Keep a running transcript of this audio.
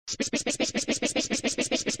It's a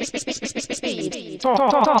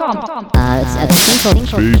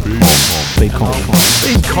thing called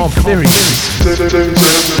Speedcomp, very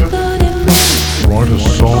Write a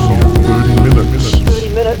song in 30 minutes. 30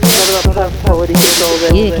 minutes, not enough time to get all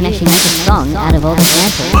that. you can actually make a song out of all the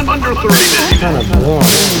samples. Under 30 minutes. Kind of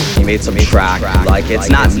boring. He made some track, like it's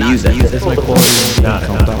not music. There's no quality. No,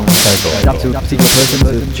 it's up to a particular person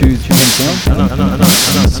to choose 10 sounds. No,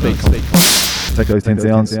 Speedcomp. Take those 10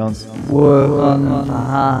 sounds, Work on them for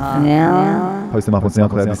half an hour. post them up on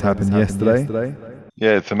SoundCloud. This happened yesterday.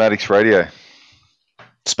 Yeah, Thematics Radio.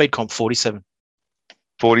 Speedcomp 47.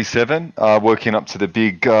 47, working up to the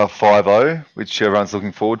big 5-0, which everyone's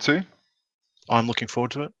looking forward to. I'm looking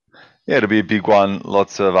forward to it. Yeah, it'll be a big one.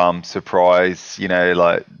 Lots of surprise,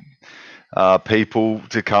 people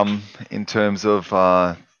to come in terms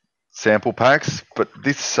of sample packs. But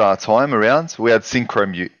this time around, we had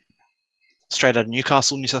Synchromute. Straight out of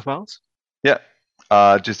Newcastle, New South Wales. Yeah,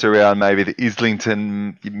 just around maybe the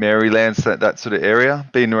Islington, Maryland, that sort of area.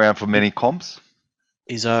 Been around for many comps.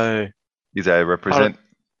 Izzo, represent.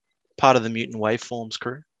 part of the Mutant Waveforms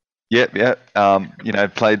crew. Yep.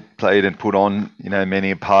 Played and put on,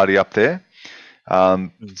 many a party up there.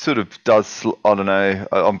 Sort of does, I don't know,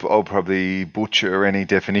 I'll probably butcher any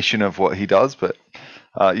definition of what he does, but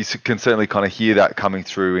you can certainly kind of hear that coming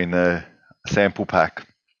through in the sample pack.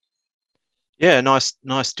 Yeah, nice,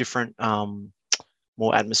 different,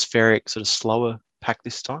 more atmospheric, sort of slower pack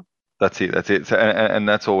this time. That's it. So, and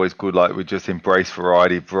that's always good. Like, we just embrace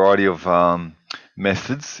variety of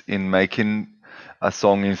methods in making a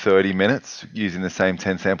song in 30 minutes using the same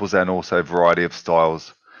 10 samples, and also variety of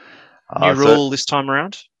styles. New rule this time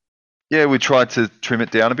around? Yeah, we tried to trim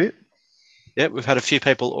it down a bit. Yeah, we've had a few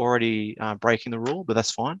people already breaking the rule, but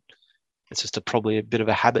that's fine. It's just probably a bit of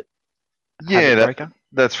a habit. Yeah, breaker.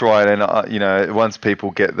 That's right. And, once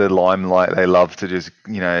people get the limelight, they love to just,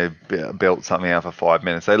 belt something out for 5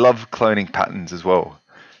 minutes. They love cloning patterns as well.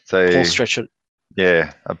 So Paul stretch it.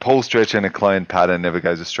 Yeah, a pull stretch and a clone pattern never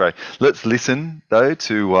goes astray. Let's listen, though,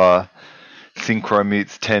 to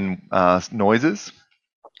Synchromute's 10 noises.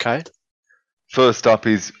 Okay. First up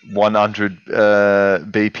is 100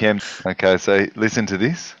 BPM. Okay, so listen to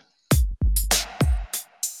this.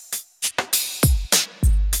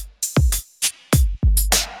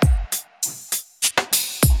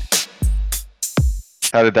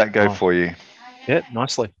 How did that go for you? Yeah,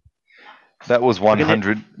 nicely. That was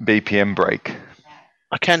 100 BPM break.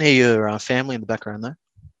 I can hear your family in the background, though.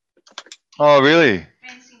 Oh, really?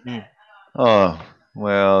 Mm. Oh,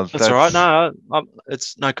 well. That's all right. No,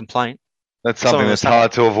 it's no complaint. That's something that's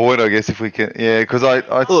hard to avoid, I guess, if we can. Yeah, because I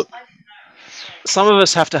look. Some of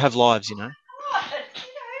us have to have lives,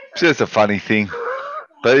 It's just a funny thing.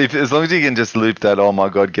 But as long as you can just loop that, oh my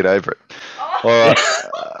God, get over it. All right.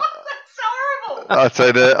 That's horrible.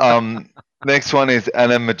 So the next one is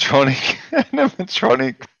animatronic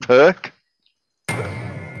perk.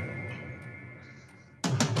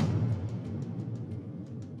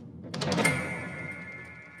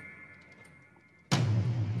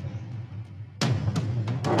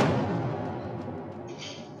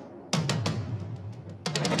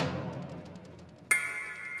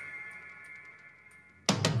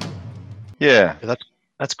 Yeah.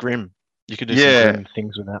 That's grim. You could do some grim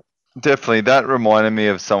things with that. Definitely. That reminded me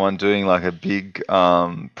of someone doing like a big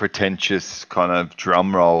pretentious kind of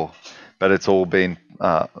drum roll, but it's all been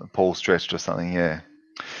Paul stretched or something, yeah.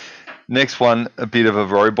 Next one, a bit of a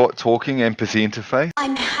robot talking, empathy interface.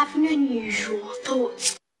 I'm having unusual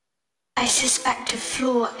thoughts. I suspect a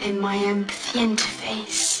flaw in my empathy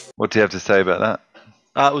interface. What do you have to say about that?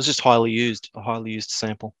 It was just a highly used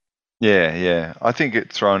sample. Yeah. I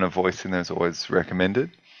think throwing a voice in there is always recommended.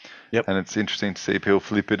 Yep. And it's interesting to see people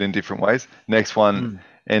flip it in different ways. Next one,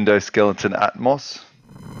 endoskeleton Atmos.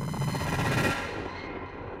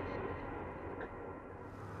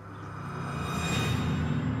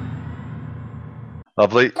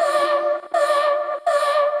 Lovely.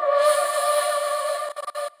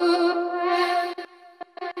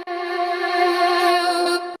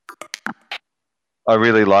 I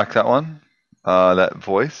really like that one, that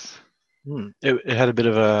voice. It had a bit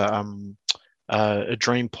of a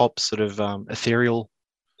dream pop sort of ethereal.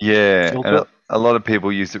 Yeah, and a lot of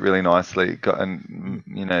people used it really nicely, and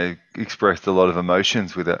expressed a lot of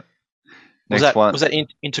emotions with it. Was that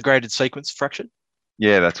integrated sequence fraction?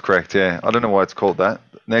 Yeah, that's correct. Yeah, I don't know why it's called that.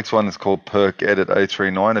 Next one is called Perk Edit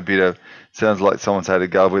 039. Sounds like someone's had a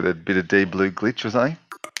go with a bit of D blue glitch or something.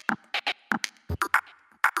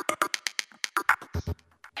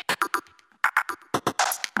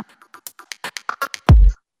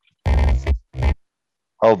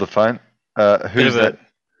 Hold the phone. Who's that?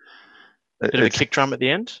 Bit of a kick drum at the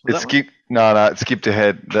end. Was that one? It skipped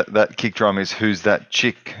ahead. That kick drum is Who's That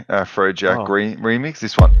Chick, Afrojack Oh. remix.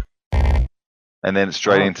 This one, and then it's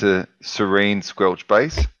straight Oh. into serene squelch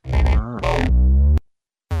bass,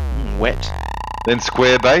 Wet. then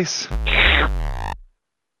square bass.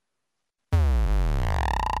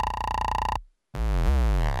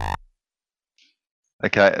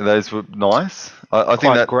 Okay, those were nice. I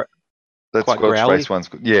think that quite squelch growly. bass one's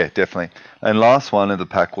good. Yeah, definitely. And last one of the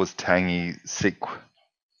pack was Tangy Sick.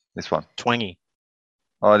 This one. Twangy.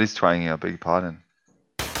 Oh, it is twangy. I beg your pardon.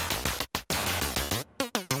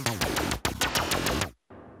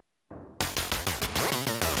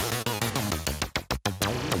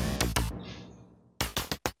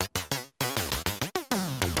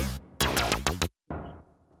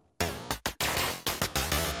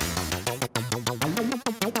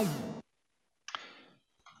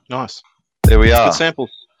 Nice. There we are. Good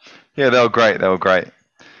samples. Yeah, they were great.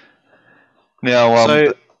 Now,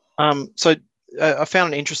 I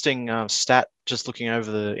found an interesting stat just looking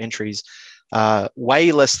over the entries.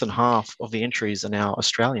 Way less than half of the entries are now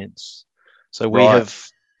Australians. So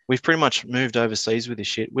we've pretty much moved overseas with this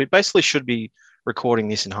shit. We basically should be recording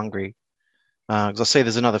this in Hungary, because I see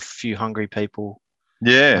there's another few Hungary people,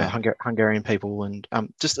 Hungarian people, and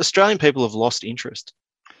just Australian people have lost interest.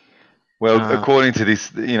 Well, according to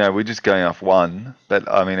this, we're just going off one, but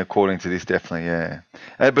I mean, according to this, definitely, yeah.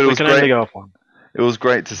 But it was can great. only go off one. It was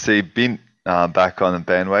great to see Bint back on the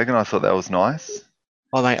bandwagon. I thought that was nice.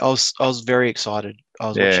 Oh, mate, I was very excited. I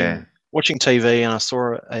was watching TV and I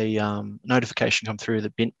saw a notification come through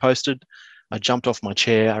that Bint posted. I jumped off my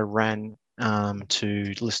chair. I ran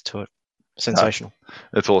to listen to it. Sensational.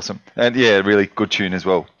 That's awesome, and really good tune as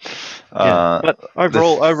well. But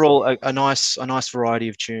overall, a nice variety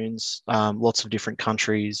of tunes. Lots of different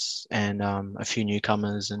countries and a few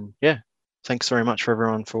newcomers. And thanks very much for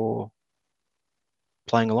everyone for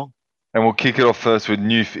playing along. And we'll kick it off first with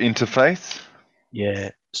New Interface. Yeah,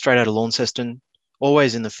 straight out of Launceston.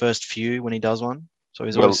 Always in the first few when he does one. So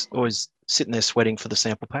he's always sitting there sweating for the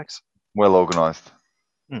sample packs. Well organised.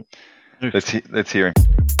 Let's hear him.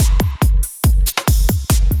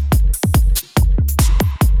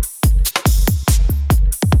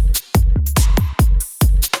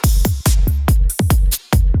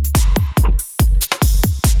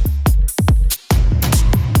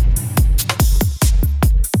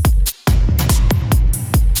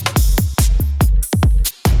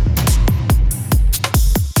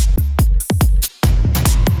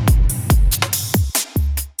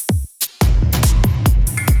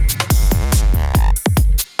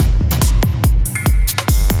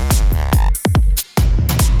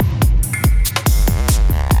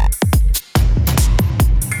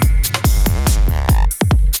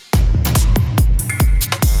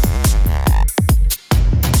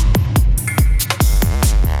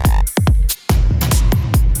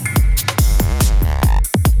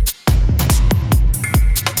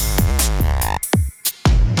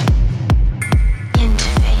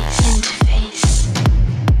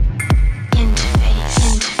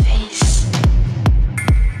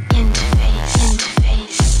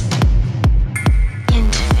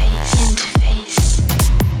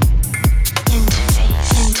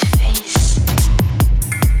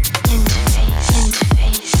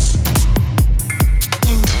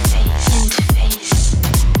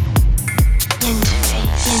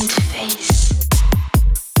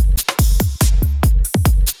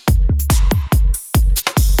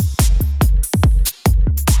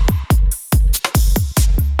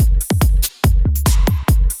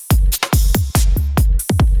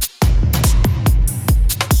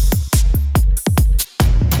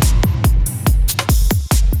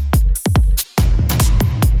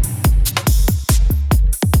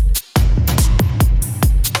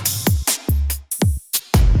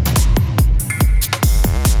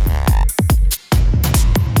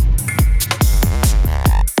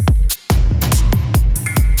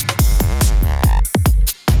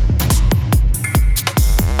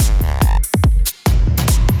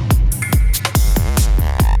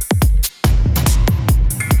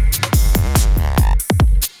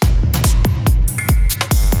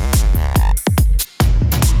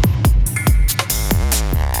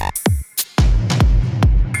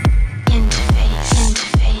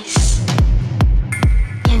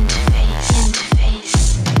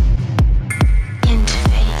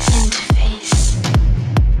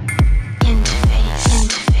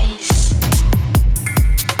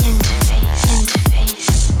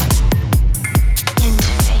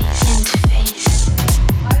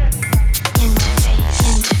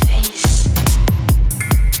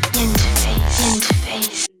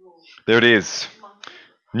 There it is.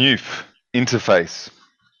 Newf. interface.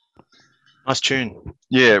 Nice tune.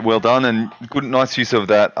 Yeah, well done, and good, nice use of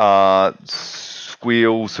that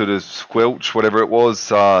squeal, sort of squelch, whatever it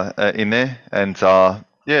was in there, and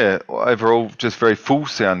yeah, overall just very full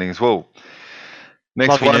sounding as well. Next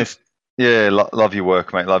Love you, one, Nev. yeah, love your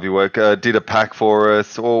work, mate. Love your work. Did a pack for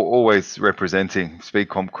us, always representing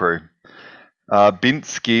Speedcomp crew.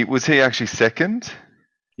 Binsky, was he actually second?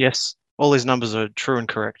 Yes, all his numbers are true and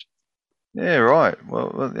correct. Yeah, right.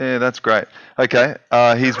 Well, yeah, that's great. Okay,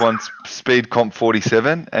 he's won Speedcomp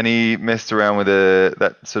 47, and he messed around with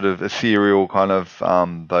that sort of ethereal kind of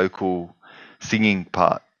vocal singing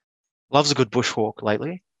part. Loves a good bushwalk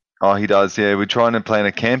lately. Oh, he does. Yeah, we're trying to plan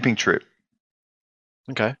a camping trip.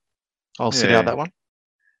 Okay, I'll sit out that one.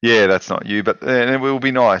 Yeah, that's not you, but it will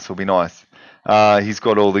be nice. It'll be nice. He's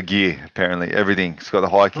got all the gear, apparently, everything. He's got the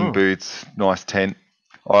hiking boots, nice tent.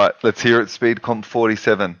 All right, let's hear it. Speedcomp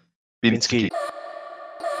 47. Binsky.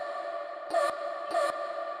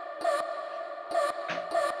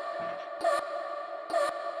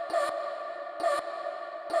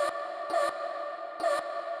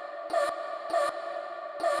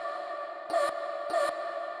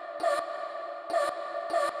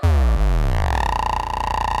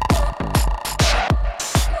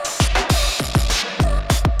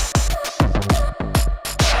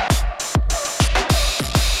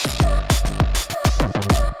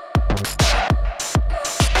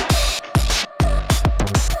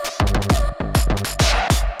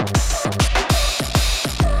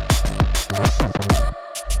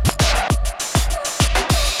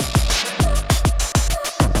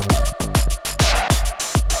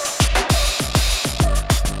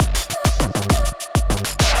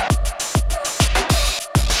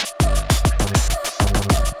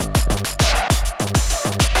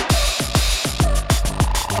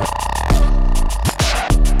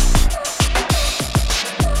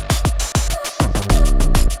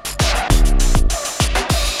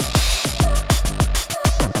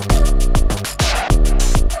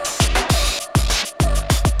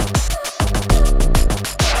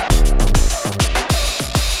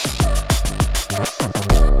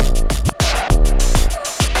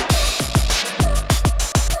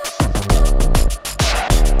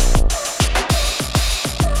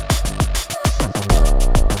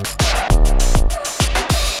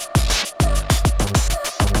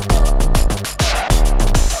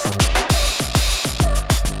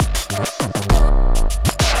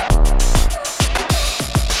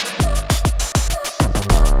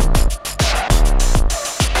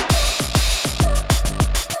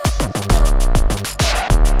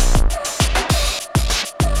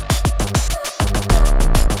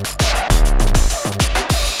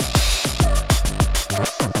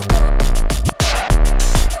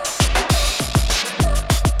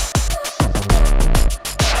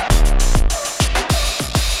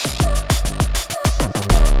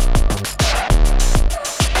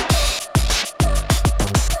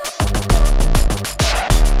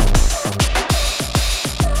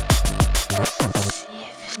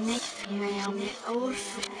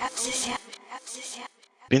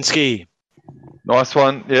 Binsky. Nice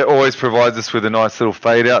one. Yeah, always provides us with a nice little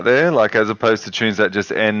fade out there, like as opposed to tunes that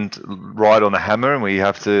just end right on the hammer and we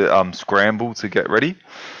have to scramble to get ready.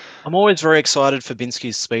 I'm always very excited for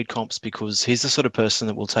Binsky's speed comps because he's the sort of person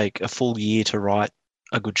that will take a full year to write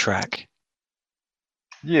a good track.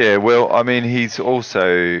 Yeah, well, I mean, he's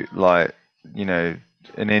also like, you know,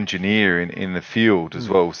 an engineer in the field as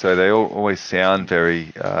well, so they always sound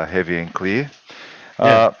very heavy and clear.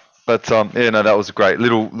 Yeah. But yeah, no, that was great.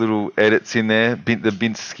 Little edits in there, the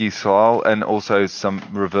Binsky style, and also some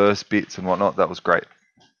reverse bits and whatnot. That was great.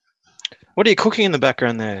 What are you cooking in the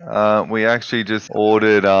background there? We actually just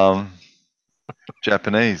ordered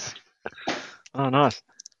Japanese. Oh, nice.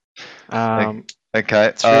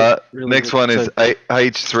 Okay. Really next good. one is So-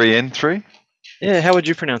 H3N3. Yeah, how would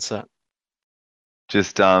you pronounce that?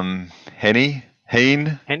 Just Heen.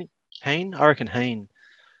 Heen? I reckon Heen.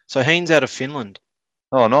 So Heen's out of Finland.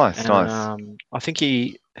 Oh, nice, And, nice. I think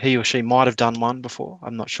he or she might have done one before.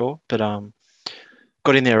 I'm not sure, but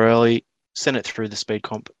got in there early, sent it through the speed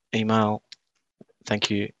comp email. Thank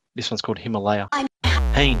you. This one's called Himalaya.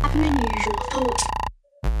 Heen. An unusual thought.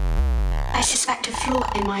 I suspect a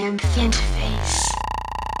flaw in my empathy interface.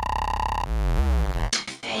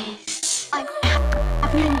 I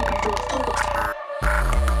have an unusual thought.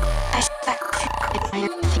 I suspect a flaw in my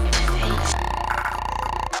empathy interface.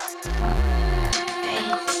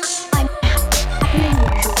 I have an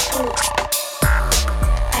unusual thought.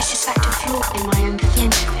 I suspect a flaw in my empathy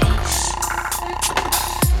interface.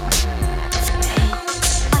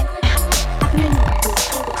 I have an unusual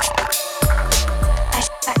thought. I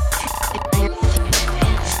suspect a flaw in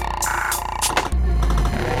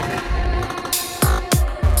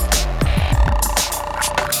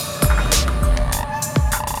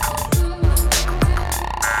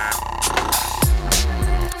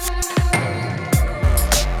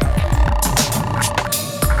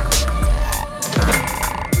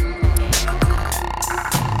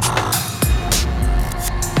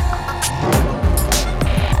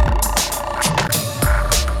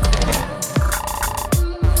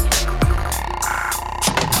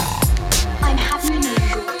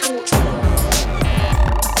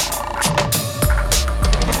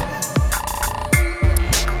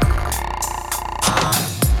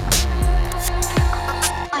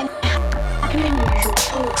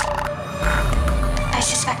I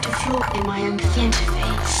suspect a flaw in my own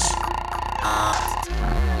interface.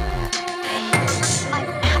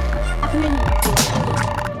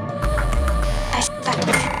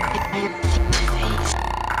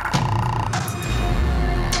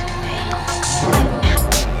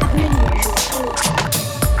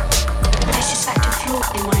 I suspect a flaw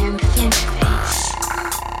in my own interface.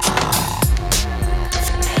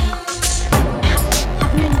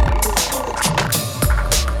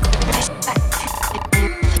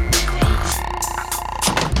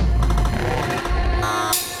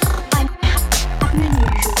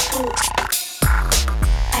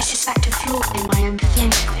 I suspect a flaw in my own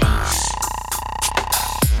interface.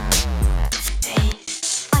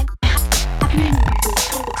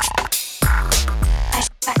 I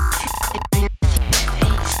suspect a flaw in my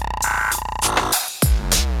own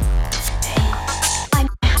interface.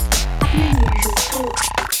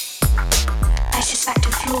 I suspect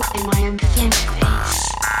a flaw in my own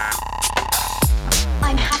interface.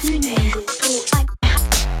 I'm having unusual thoughts. I'm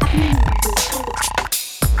having unusual thoughts.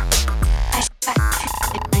 I suspect a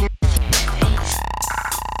flaw in my own interface.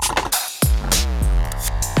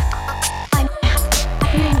 I'm having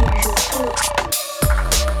unusual thoughts.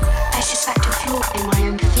 I suspect a flaw in my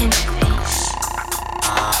own interface.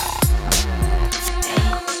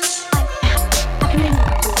 I'm having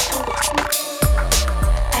unusual thoughts.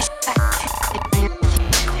 I suspect a flaw in my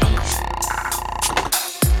own interface.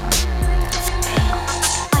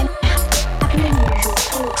 I'm having unusual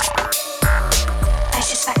thoughts. I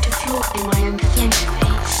suspect a flaw in my own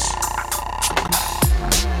interface. I'm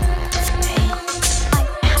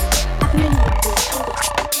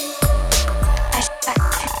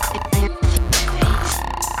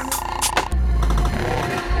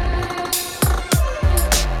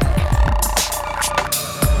having unusual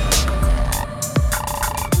thoughts.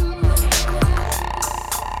 I suspect a flaw in my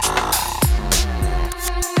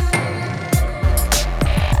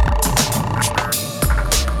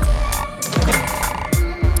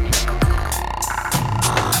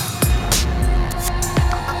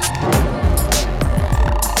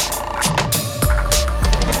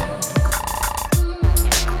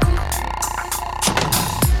own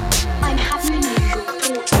interface. I'm having unusual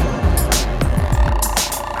thoughts.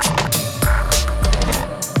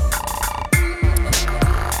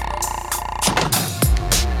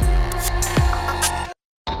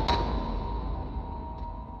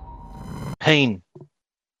 Pain,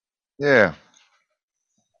 Yeah,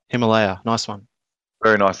 Himalaya, nice one.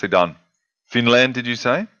 very nicely done. Finland, did you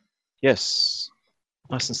say? Yes,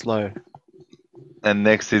 nice and slow. And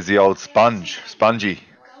next is the old Spongy.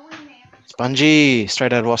 Spongy,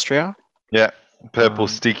 straight out of Austria. Yeah, purple Um,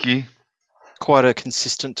 sticky. Quite a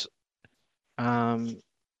consistent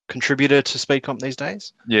contributor to Speedcomp these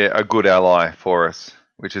days. Yeah, a good ally for us,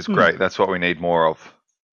 which is Hmm. great. That's what we need more of.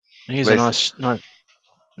 And here's a Less-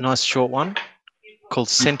 nice short one called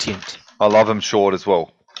Sentient. I love them short as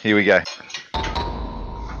well. Here we go.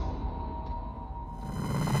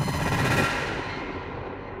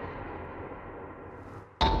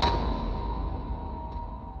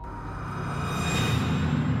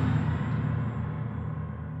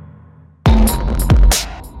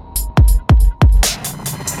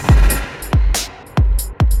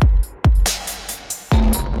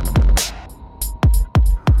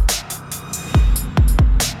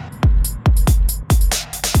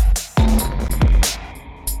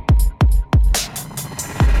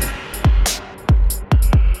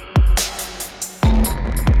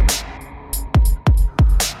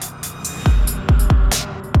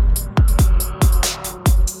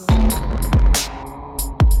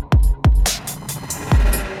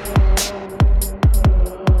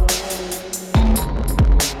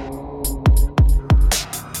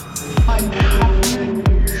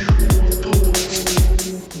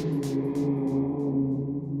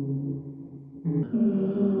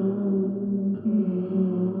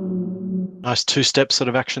 Nice two-step sort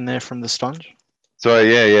of action there from the sponge. So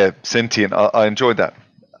yeah, Sentient. I enjoyed that.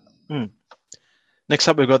 Next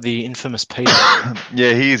up, we've got the infamous Peter.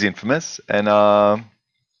 Yeah, he is infamous, and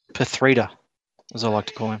Pethrita, as I like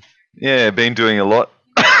to call him. yeah, been doing a lot.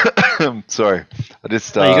 Sorry, I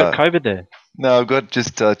just Oh, you got COVID there. no, I've got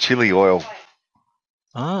just chili oil,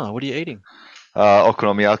 Ah, what are you eating?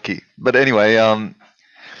 okonomiyaki. But anyway,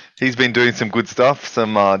 he's been doing some good stuff,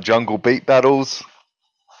 some jungle beat battles,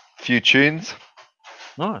 few tunes.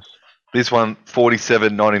 Nice. This one,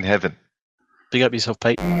 47, Not in Heaven. Big up yourself,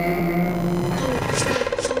 Pete.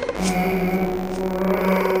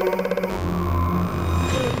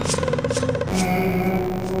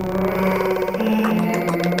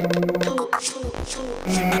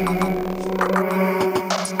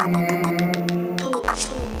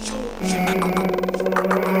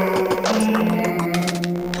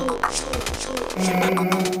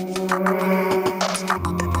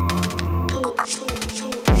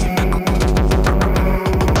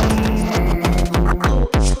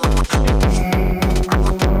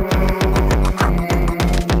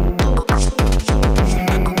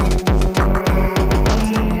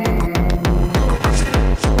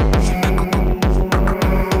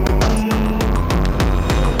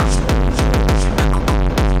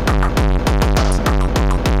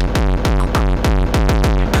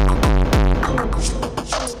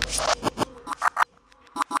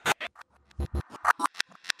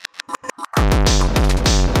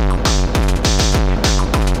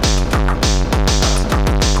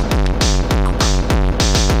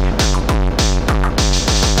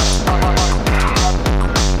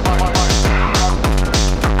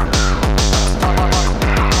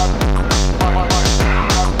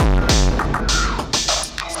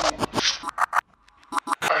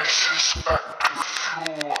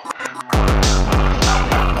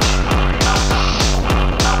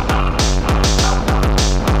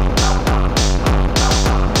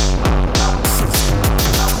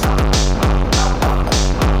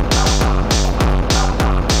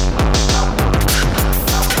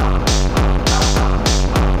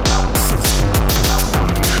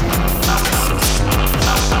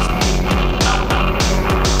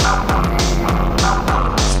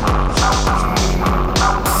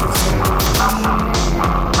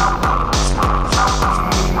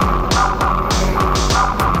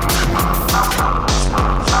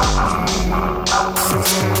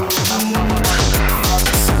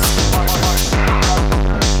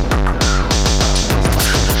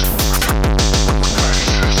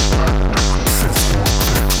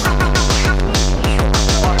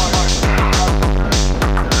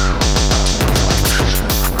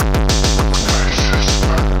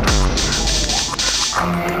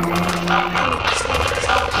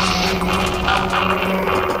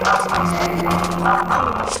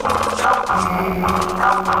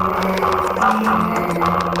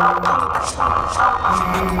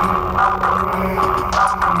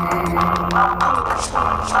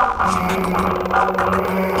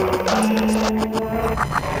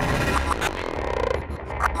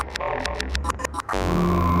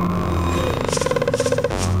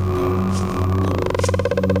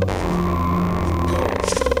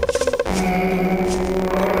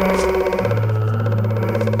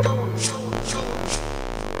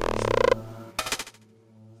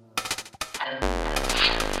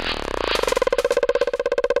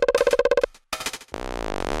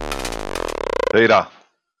 Peter.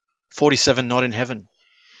 47 Not in Heaven.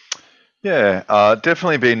 Yeah,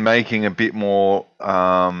 definitely been making a bit more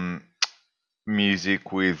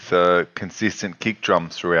music with consistent kick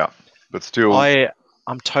drums throughout, but still.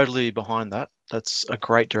 I'm totally behind that. That's a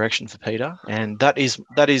great direction for Peter, and that is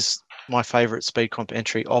my favourite Speedcomp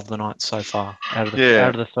entry of the night so far. Out of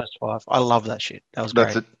the first 5, I love that shit. That was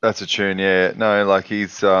great. That's a tune. Yeah, no, like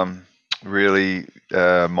he's really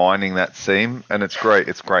mining that seam, and it's great.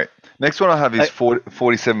 It's great. Next one I have is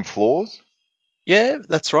 47 Floors. Yeah,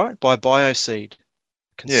 that's right. By Bioseed.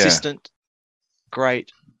 Consistent,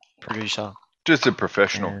 great producer. Just a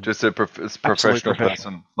professional. Just a professional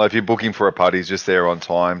person. Like if you're booking for a party, he's just there on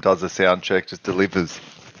time, does a sound check, just delivers.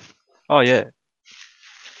 Oh yeah,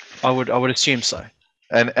 I would assume so.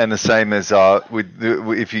 And the same as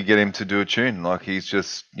if you get him to do a tune, like he's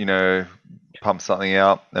just pump something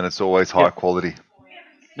out, and it's always high quality.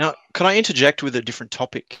 Now, can I interject with a different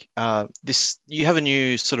topic? You have a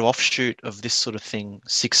new sort of offshoot of this sort of thing,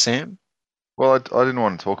 Six Sam. Well, I didn't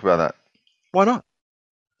want to talk about that. Why not?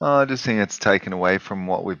 I just think it's taken away from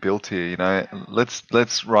what we built here.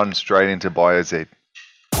 Let's run straight into BioZ.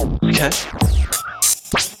 Okay.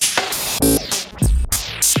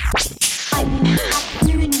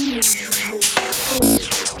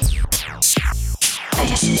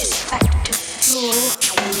 I suspect a flaw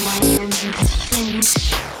in my instincts.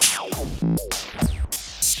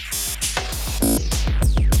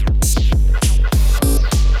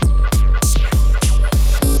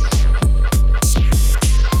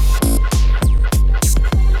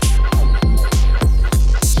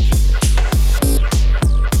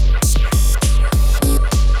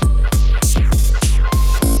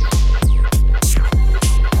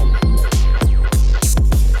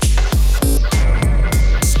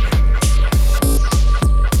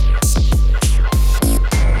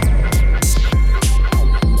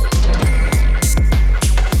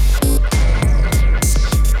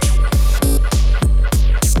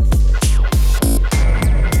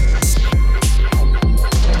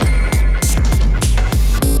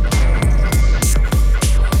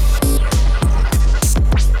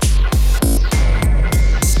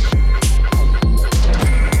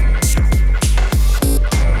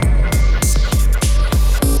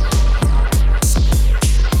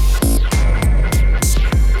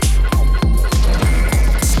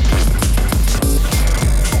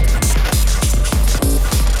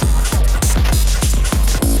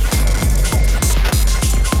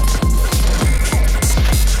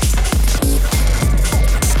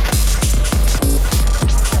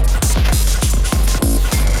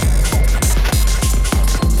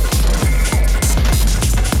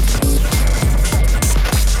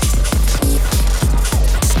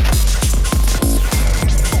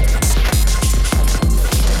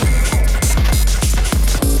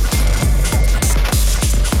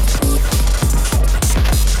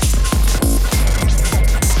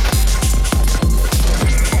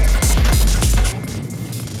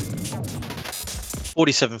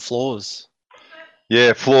 47 Floors.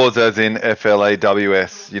 Yeah, flaws as in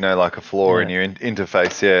FLAWS, like a flaw in your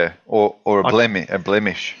interface, yeah. Or a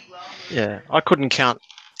blemish. Yeah, I couldn't count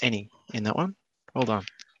any in that one. Well done.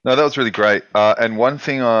 No, that was really great. And one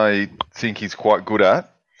thing I think he's quite good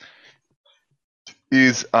at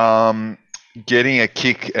is getting a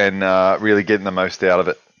kick and really getting the most out of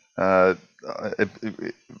it.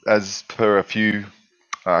 As per a few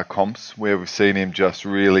comps where we've seen him just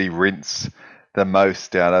really rinse the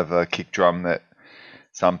most out of a kick drum that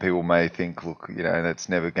some people may think, look, that's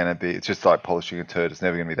never going to be, it's just like polishing a turd. It's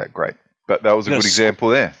never going to be that great. But that was a good example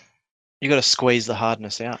there. You got to squeeze the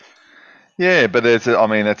hardness out. Yeah, but it's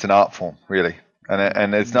an art form, really.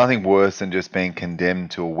 And there's nothing worse than just being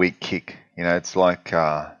condemned to a weak kick. It's like,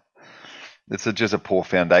 it's just a poor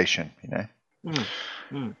foundation,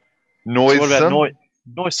 Noisome. So what about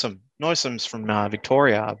Noisome? Noisome's from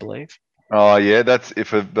Victoria, I believe. Oh, yeah, that's, if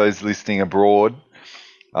for those listening abroad,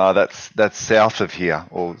 that's south of here,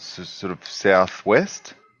 or sort of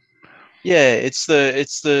southwest. Yeah, it's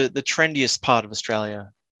the trendiest part of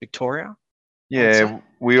Australia, Victoria. Yeah,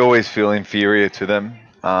 we always feel inferior to them.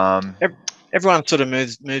 everyone sort of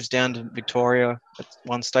moves down to Victoria at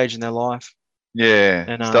one stage in their life. Yeah.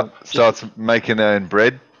 And Starts making their own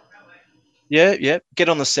bread. Yeah. Get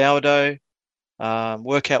on the sourdough.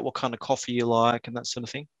 Work out what kind of coffee you like and that sort of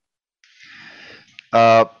thing.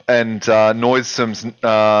 And Noisesome's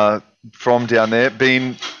from down there,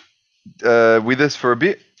 been with us for a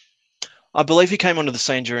bit. I believe he came onto the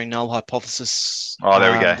scene during Null Hypothesis. Oh,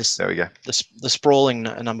 there we go. There we go. The sprawling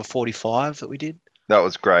number 45 that we did. That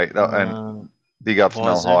was great. And big ups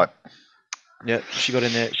Null Hype. Yeah, she got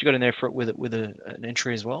in there. She got in there for it with an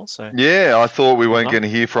entry as well. So yeah, I thought we weren't going to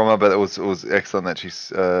hear from her, but it was excellent that she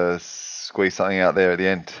squeezed something out there at the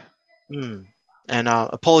end. And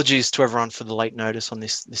apologies to everyone for the late notice on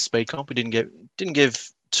this Speedcomp. We didn't give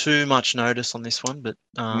too much notice on this one, but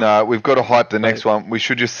no, we've got to hype the next one. We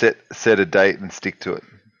should just set a date and stick to it.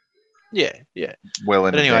 Yeah. Well,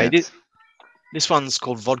 in advance. This one's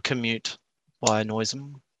called Vodka Mute by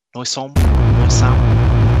Noisome.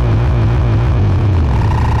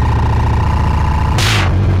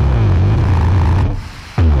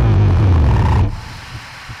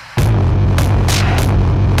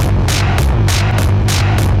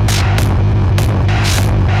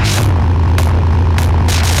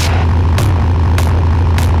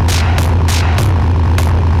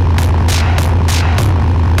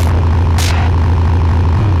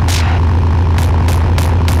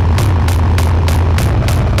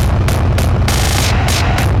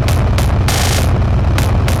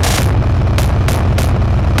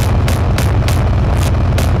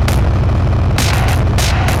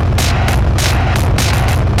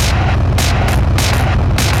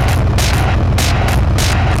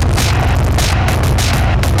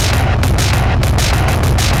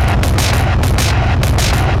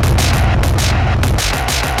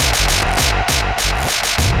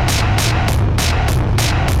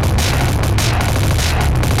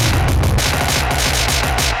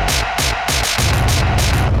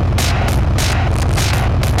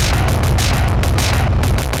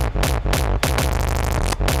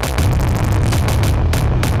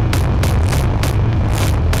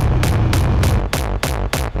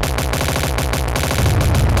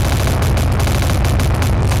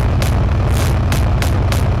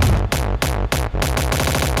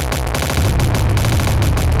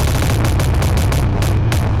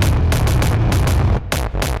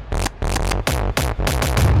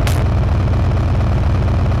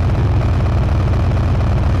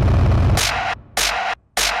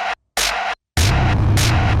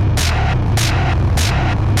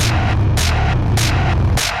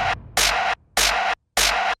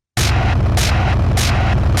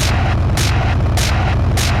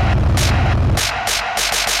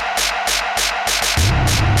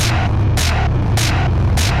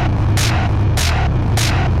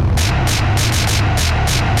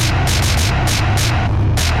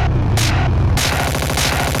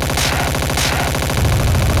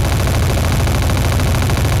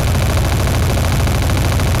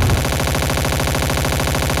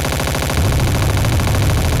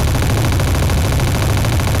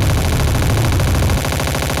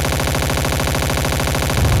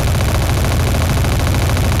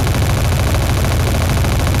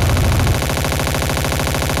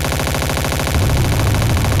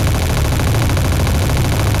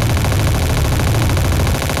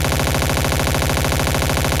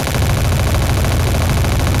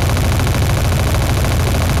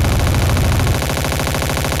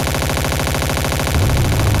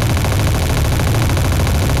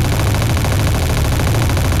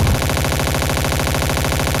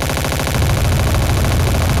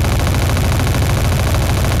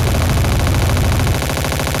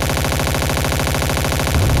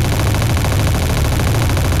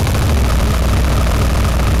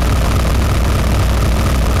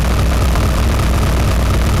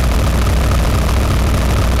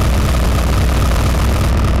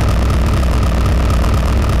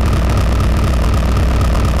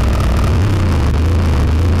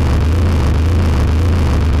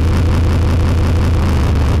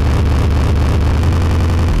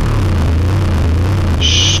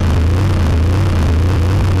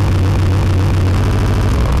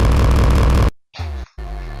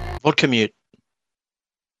 Vodka Mute.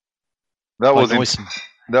 That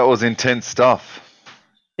was intense stuff.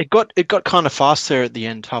 It got kind of fast there at the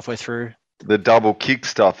end, halfway through. The double kick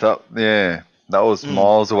stuff. That was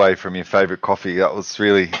miles away from your favorite coffee. That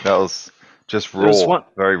was just raw,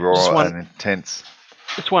 very raw and intense.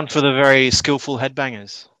 It's one for the very skillful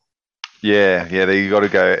headbangers. Yeah. You got to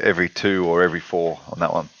go every 2 or every 4 on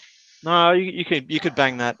that one. No, you could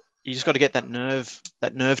bang that. You just got to get that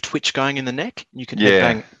nerve twitch going in the neck. You can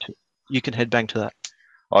headbang to that.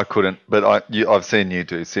 I couldn't, but I've seen you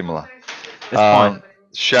do similar. It's fine.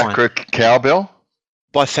 Chakra cowbell.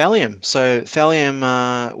 By Thallium. So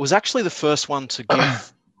Thallium was actually the first one to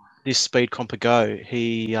give this speed comp a go.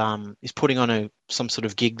 He is putting on some sort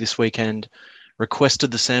of gig this weekend.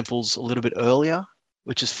 Requested the samples a little bit earlier,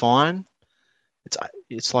 which is fine.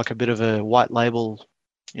 It's like a bit of a white label,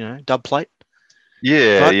 dub plate.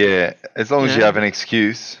 Yeah, But, yeah. As long as you have an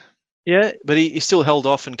excuse. Yeah, but he still held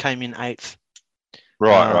off and came in 8th.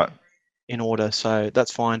 Right. In order, so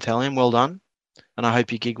that's fine. Thallium, well done, and I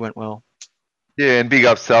hope your gig went well. Yeah, and big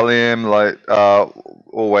up Thallium. Like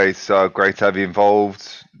always, great to have you involved.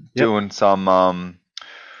 Yep. Doing some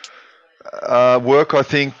work, I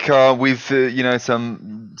think, with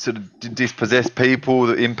some sort of dispossessed people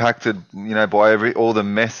that impacted, by all the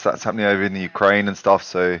mess that's happening over in the Ukraine and stuff.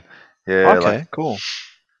 So yeah, Okay, cool.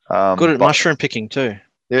 Good Good at mushroom picking too.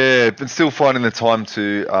 Yeah, but still finding the time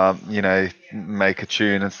to make a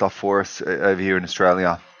tune and stuff for us over here in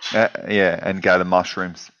Australia. And gather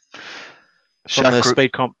mushrooms. From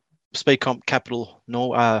the Speedcomp capital,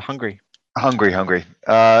 Hungary. Hungry.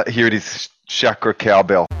 Here it is, Chakra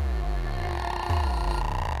Cowbell.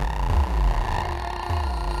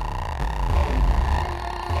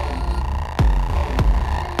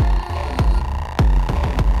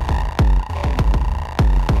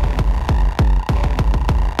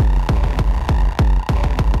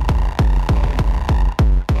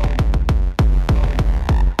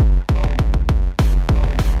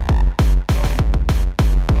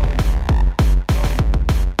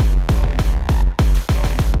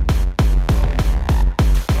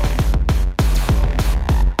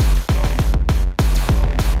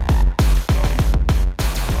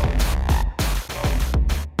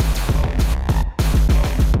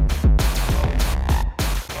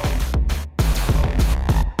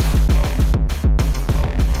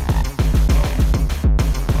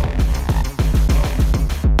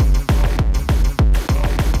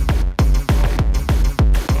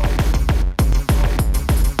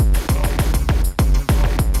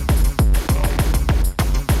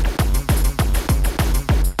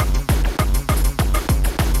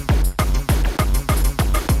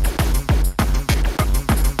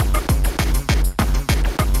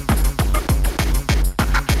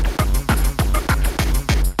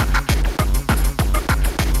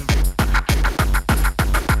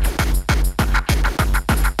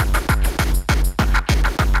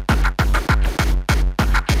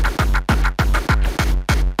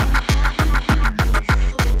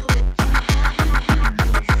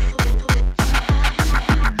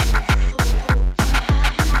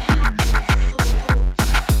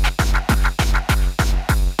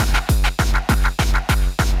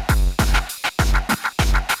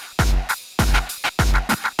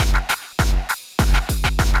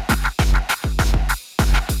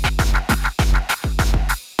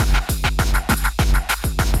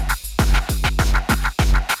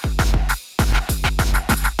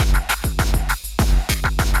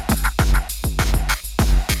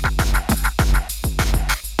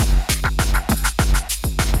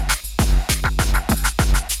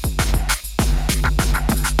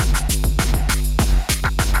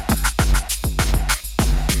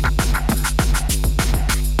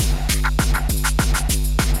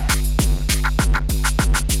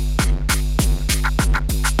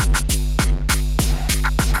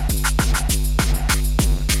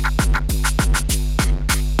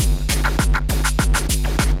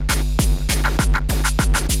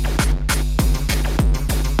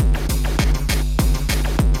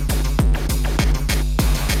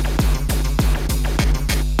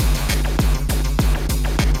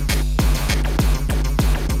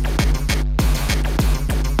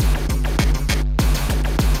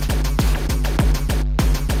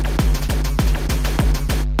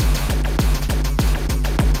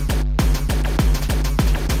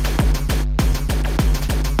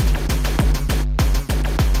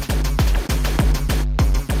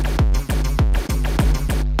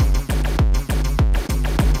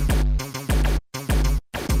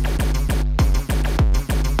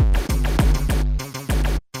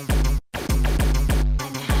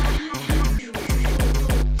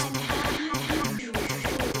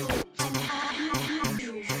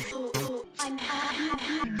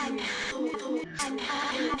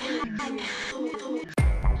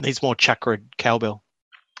 Needs more chakra cowbell.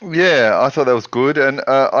 Yeah, I thought that was good. And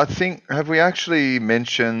I think, have we actually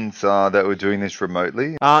mentioned that we're doing this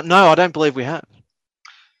remotely? No, I don't believe we have.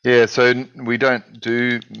 Yeah, so we don't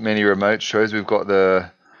do many remote shows. We've got the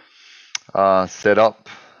setup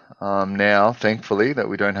now, thankfully, that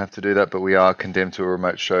we don't have to do that, but we are condemned to a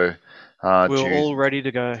remote show We were all ready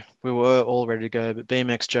to go. We were all ready to go, but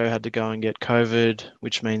BMX Joe had to go and get COVID,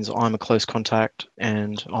 which means I'm a close contact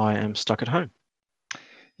and I am stuck at home.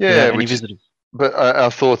 Yeah, Any visitors. But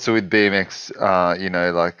our thoughts are with BMX.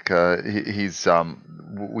 His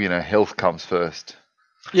health comes first.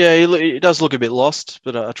 Yeah, he does look a bit lost,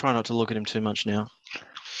 but I try not to look at him too much now.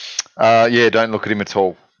 Don't look at him at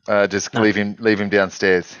all. Just leave him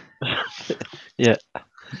downstairs. Yeah.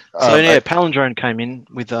 So Palindrome came in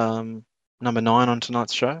with number 9 on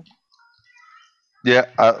tonight's show. Yeah,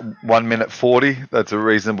 1 minute 40. That's a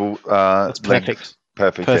reasonable. That's perfect. Length.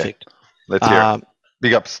 Perfect. Perfect. Yeah. Let's hear it.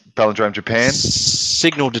 Big ups, Palindrome Japan.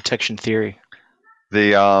 Signal detection theory.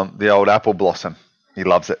 The old apple blossom. He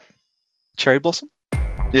loves it. Cherry blossom.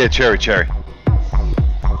 Yeah, cherry.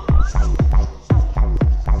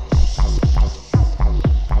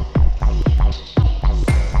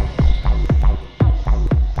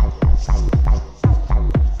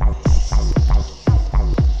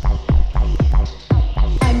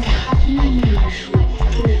 I'm having unusual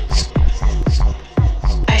thoughts.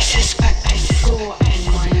 I suspect a flaw in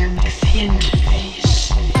my empathy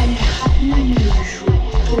interface. I'm having unusual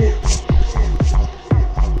thoughts.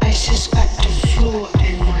 I suspect a flaw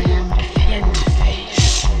in my empathy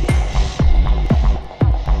interface.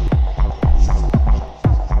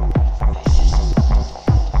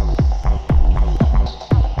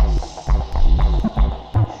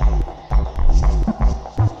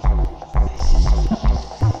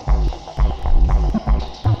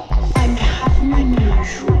 I'm having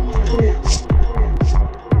unusual thoughts.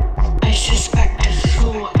 I suspect a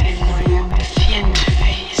flaw in my empathy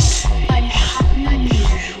interface. I'm having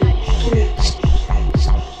unusual thoughts.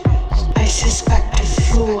 I suspect a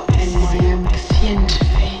flaw in my empathy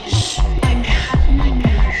interface. I'm having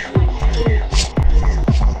unusual thoughts.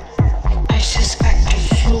 I suspect a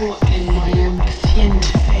flaw in my empathy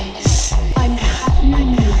interface. I'm having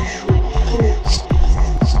unusual thoughts.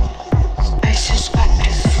 I suspect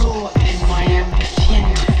a flaw in my empathy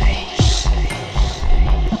interface.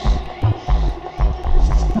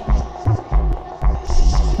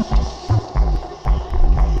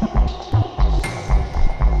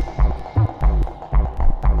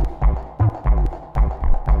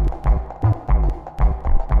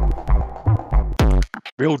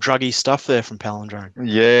 Real druggy stuff there from Palindrome.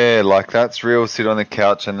 Yeah, like that's real. Sit on the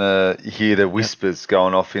couch and you hear the whispers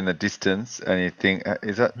going off in the distance, and you think,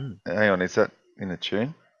 is that? Hang on, is that in the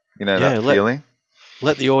tune? That feeling.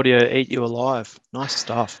 Let the audio eat you alive. Nice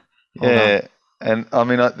stuff. Well Yeah, done. and I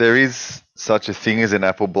mean, there is such a thing as an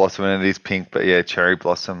apple blossom, and it is pink, but yeah, cherry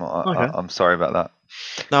blossom. I'm sorry about that.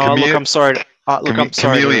 No, look, I'm sorry. I'm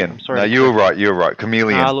sorry. Chameleon. I'm sorry. No, you were right. You were right.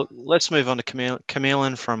 Chameleon. Look, let's move on to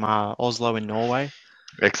Chameleon from Oslo in Norway.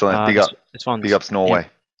 Excellent. Big ups, Norway.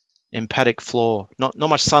 Empathic floor. Not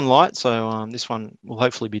much sunlight, so this one will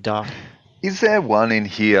hopefully be dark. Is there one in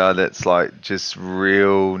here that's like just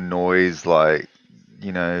real noise, like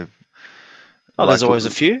There's always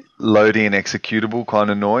a few. Loading and executable kind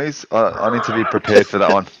of noise. I need to be prepared for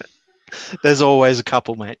that one. There's always a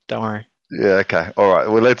couple, mate. Don't worry. Yeah. Okay. All right.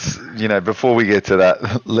 Well, let's before we get to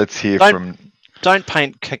that, let's hear from. Don't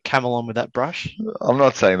paint camel on with that brush. I'm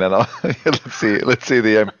not saying that. Let's see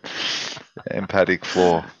the empathic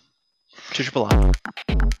floor. 2RR.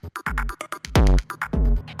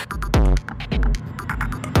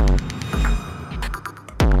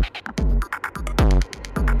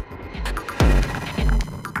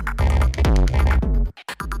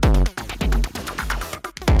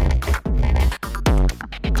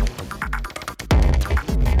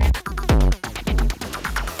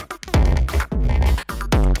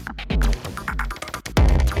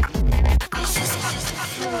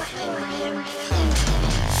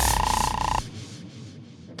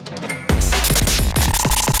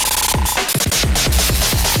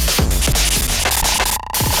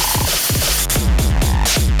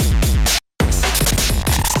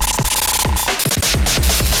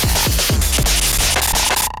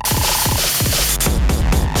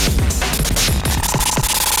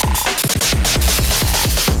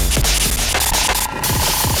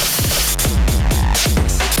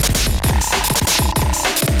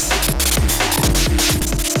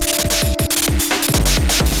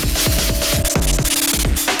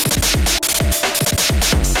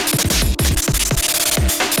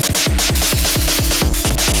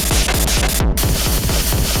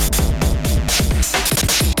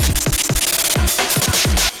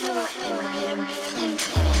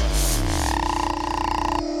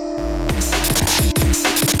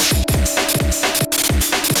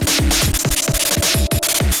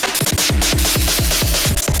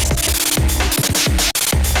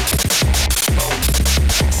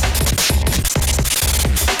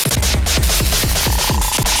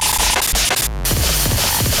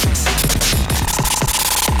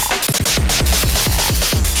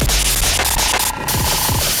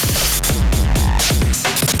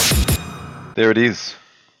 There it is.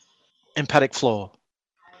 Emphatic floor.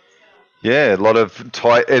 Yeah, a lot of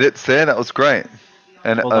tight edits there. That was great.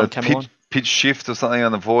 And Well a done, Camelon. pitch shift or something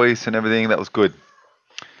on the voice and everything. That was good.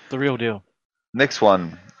 The real deal. Next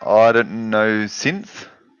one. I don't know synth.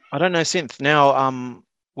 I don't know synth. Now,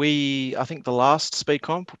 I think the last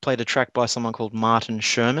Speedcomp played a track by someone called Martin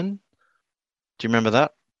Sherman. Do you remember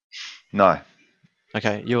that? No.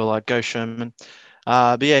 Okay, you were like, go Sherman.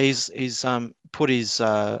 But yeah, he's put his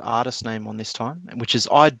artist name on this time, which is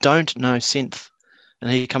I Don't Know Synth. And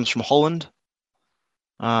he comes from Holland.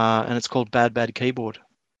 And it's called Bad Bad Keyboard.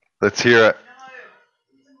 Let's hear it.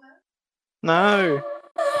 No.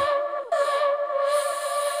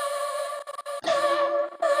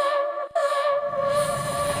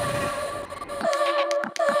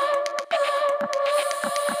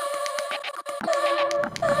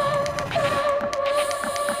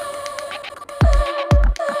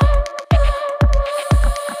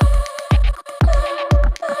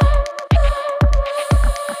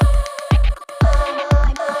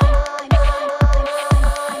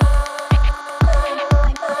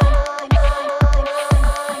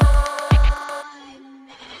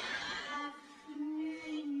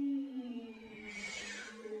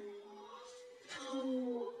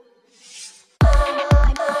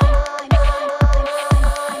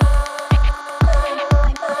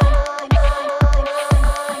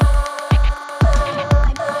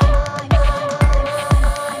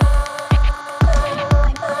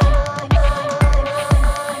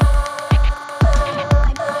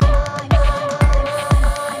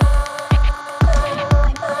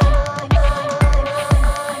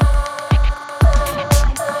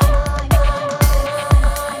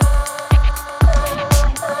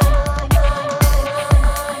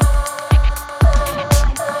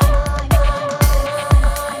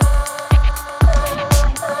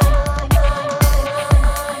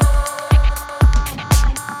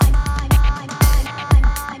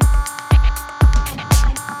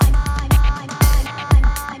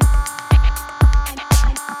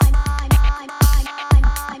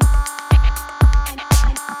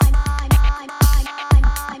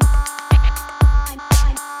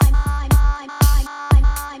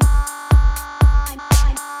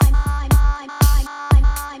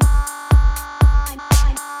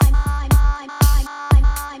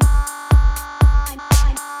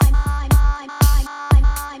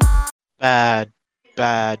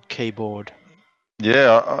 Bad keyboard.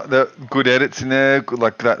 Yeah, the good edits in there,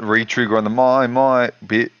 like that retrigger on the my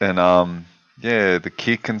bit, and yeah, the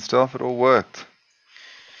kick and stuff. It all worked.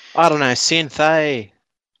 I don't know, synth, eh?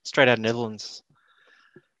 Straight out of Netherlands.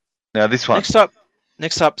 Now this one.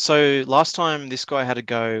 Next up. So last time this guy had a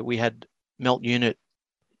go, we had Melt Unit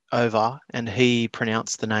over, and he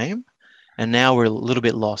pronounced the name, and now we're a little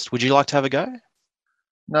bit lost. Would you like to have a go?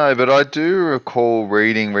 No, but I do recall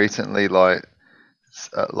reading recently, like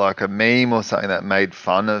a meme or something that made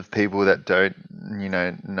fun of people that don't,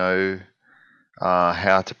 know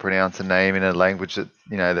how to pronounce a name in a language that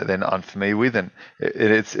that they're not unfamiliar with, and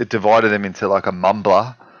it divided them into like a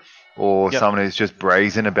mumbler or someone who's just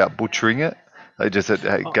brazen about butchering it. They just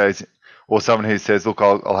it goes, or someone who says, "Look,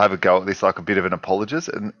 I'll have a go at this," like a bit of an apologist,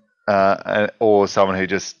 and or someone who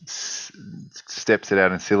just steps it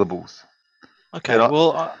out in syllables. Okay,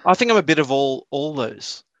 well, I think I'm a bit of all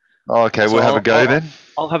those. Oh, okay, so we'll have a go then.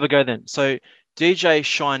 I'll have a go then. So DJ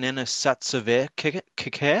Shinena Satsaver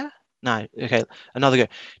Kiker? No, okay, another go.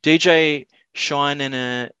 DJ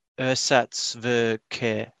Shinena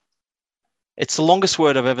Ersatzverkehr. It's the longest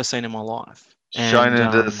word I've ever seen in my life.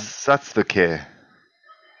 Shinena Satzverkehr.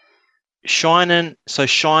 Shinen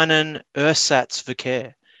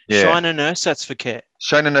Ersatzverkehr. Yeah. Shinen Ersatzverkehr.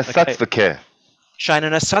 Shinen Ersatzverkehr.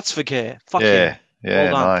 Shinen Ersatzverkehr. Fuck yeah. Yeah,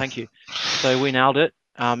 well done, nice. Thank you. So we nailed it.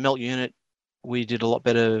 Melt Unit, we did a lot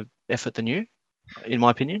better effort than you, in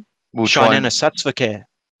my opinion. We'll Shinen Ersatzverkehr.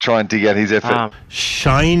 Try and dig out his effort.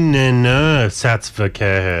 Shinen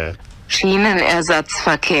Ersatzverkehr.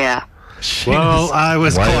 Schienenersatzverkehr. Well, I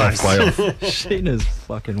was close. Sheena's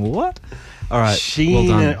fucking what? All right. Sheena.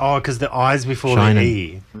 Well done. Oh, because the I's before Shinen. the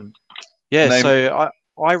E. Yeah, so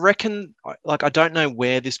I reckon, like, I don't know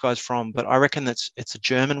where this guy's from, but I reckon it's a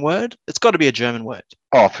German word. It's got to be a German word.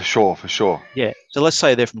 Oh, for sure. Yeah. So let's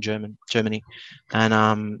say they're from Germany,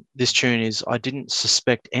 and this tune is I didn't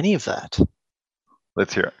suspect any of that.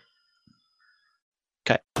 Let's hear it.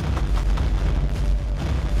 Okay.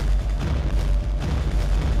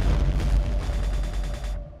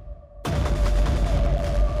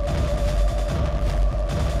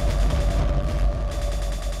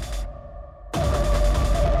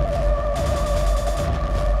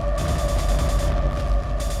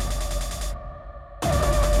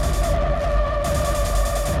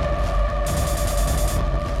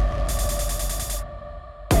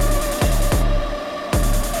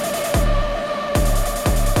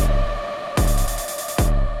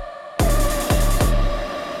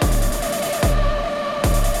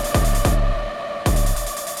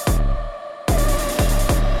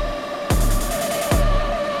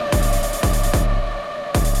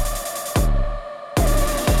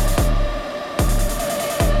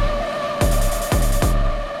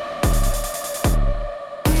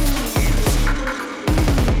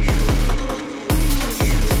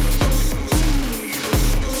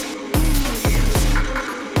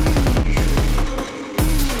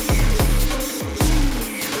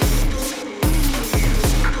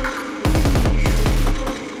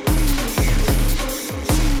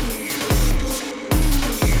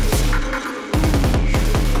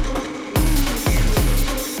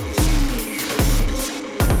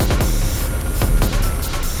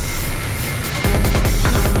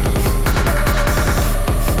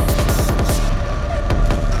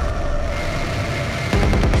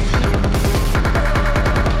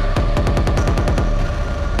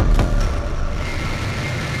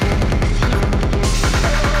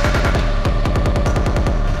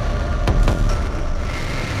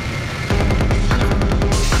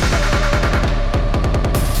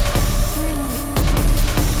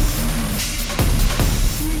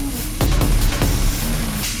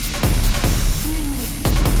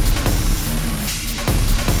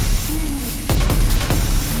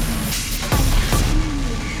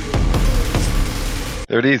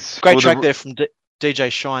 There it is. Great Well, track there from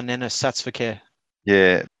DJ Shine and a Sats for Care.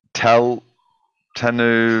 Yeah.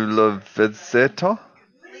 Tanulovezeta?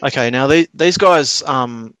 Okay, now these guys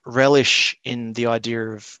relish in the idea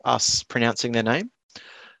of us pronouncing their name.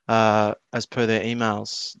 As per their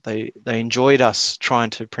emails, they enjoyed us trying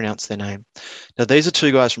to pronounce their name. Now these are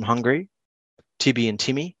two guys from Hungary, Tibby and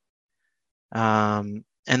Timmy, and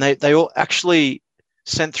they all actually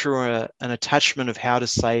sent through an attachment of how to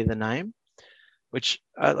say the name, which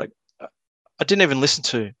I didn't even listen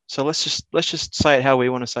to. So let's just say it how we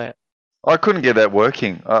want to say it. I couldn't get that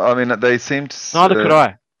working. I mean, they seemed. Neither could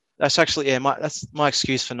I. That's actually that's my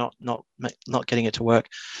excuse for not getting it to work.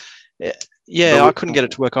 Yeah, I couldn't get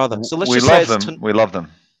it to work either. So let's just say it's we love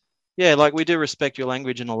them. Yeah, like we do respect your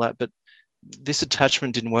language and all that, but this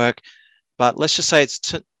attachment didn't work. But let's just say it's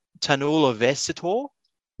Tanula Vesitor.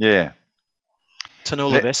 Yeah.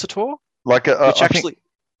 Tanula Vesitor. Like which I actually. think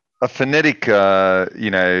a phonetic,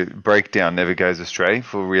 breakdown never goes astray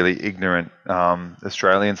for really ignorant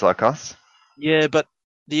Australians like us. Yeah, but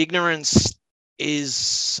the ignorance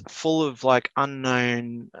is full of like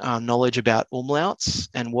unknown knowledge about umlauts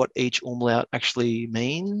and what each umlaut actually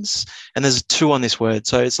means. And there's two on this word,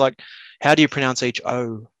 so it's like, how do you pronounce each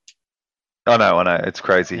O? I know, it's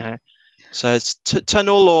crazy. You know? So it's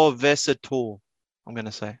Tanula Vesitor, I'm going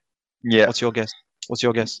to say. Yeah. What's your guess?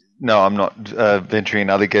 No, I'm not venturing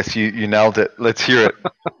another guess. You nailed it. Let's hear it.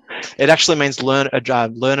 It actually means learner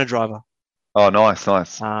driver. Oh, nice.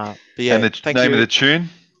 But yeah, and the name of the tune?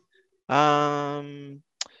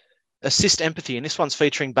 Assist Empathy, and this one's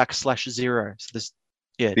featuring /0. So there's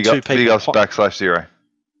two people. Big ups /0.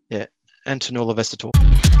 Yeah, and Tanula Vestator.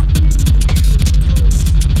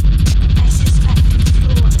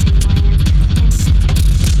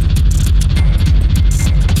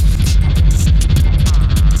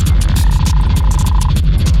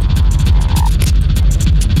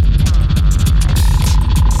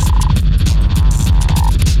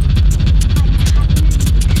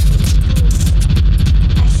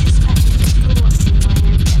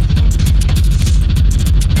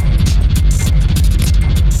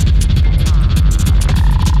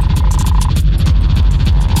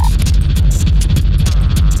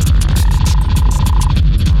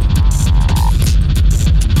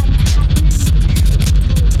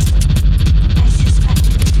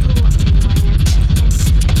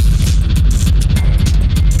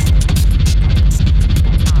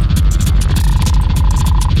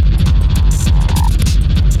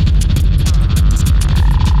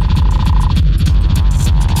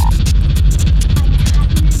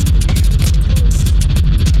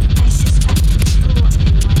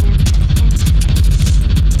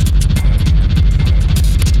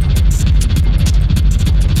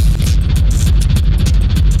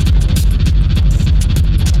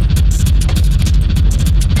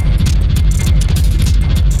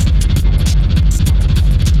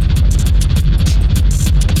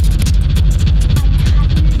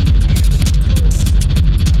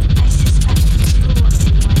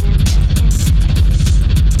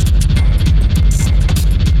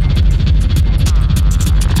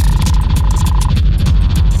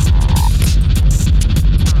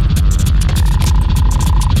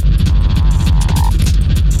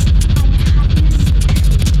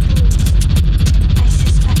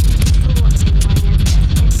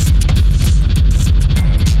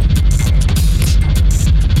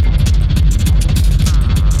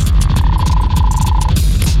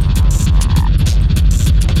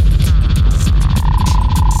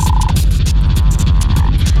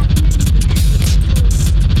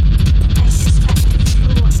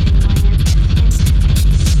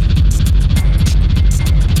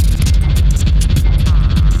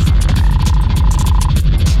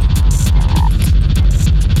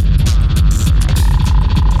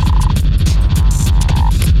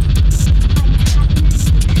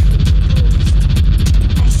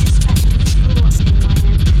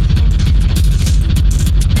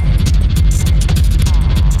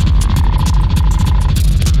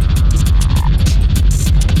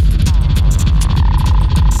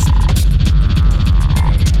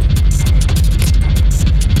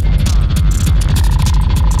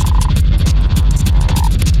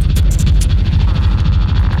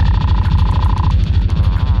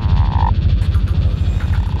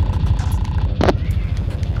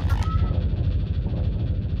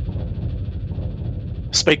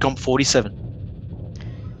 Speedcomp 47.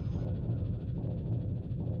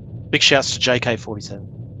 Big shouts to JK47.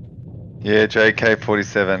 Yeah,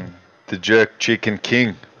 JK47, the jerk chicken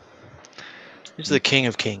king. He's the king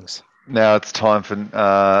of kings. Now it's time for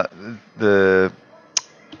that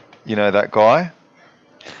guy.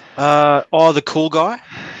 The cool guy.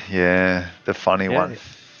 Yeah, the funny Yeah. one.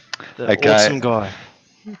 The Okay. awesome guy.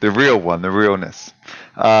 The real one, the realness.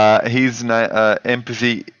 His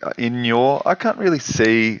empathy in your. I can't really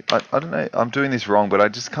see. I don't know. I'm doing this wrong, but I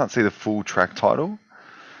just can't see the full track title.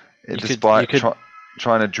 Despite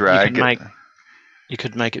trying to drag it. You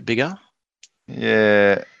could make it bigger.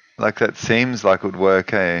 Yeah, like that seems like it would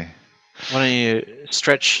work, eh? Why don't you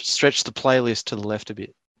stretch the playlist to the left a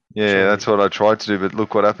bit? Yeah, that's what I tried to do, but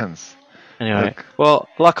look what happens. Anyway, well,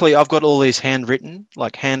 luckily I've got all these handwritten,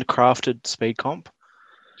 like handcrafted Speedcomp.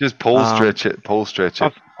 Just Paul stretch it. Paul stretch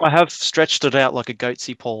it. I have stretched it out like a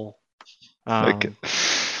goatsy Paul. Okay.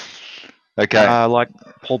 Like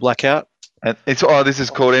Paul Blackout. And this is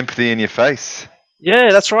called Empathy in Your Face. Yeah,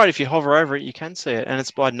 that's right. If you hover over it, you can see it, and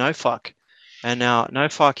it's by No Fuck. And now No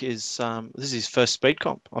Fuck is this is his first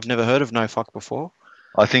Speedcomp. I've never heard of No Fuck before.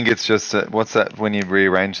 I think it's just what's that when you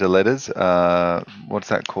rearrange the letters? What's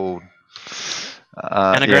that called?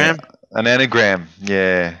 Anagram. Yeah, an anagram.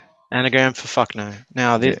 Yeah. Anagram for fuck no.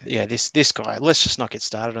 Now this guy. Let's just not get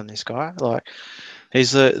started on this guy. Like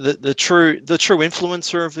he's the true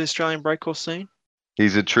influencer of the Australian breakcourse scene.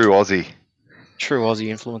 He's a true Aussie. True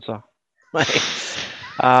Aussie influencer.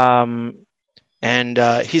 And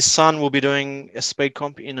his son will be doing a speed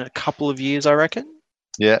comp in a couple of years, I reckon.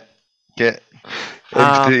 Yeah. Yeah.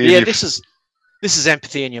 This is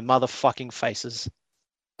empathy in your motherfucking faces.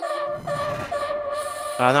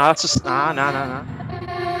 No, that's just no. I'm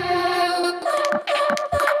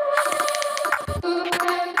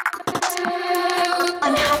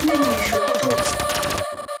having unusual thoughts.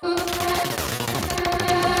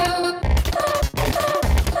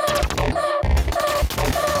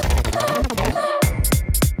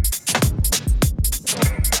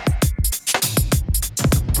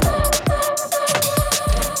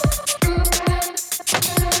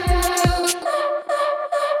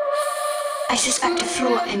 I suspect a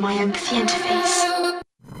flaw in my empathy interface.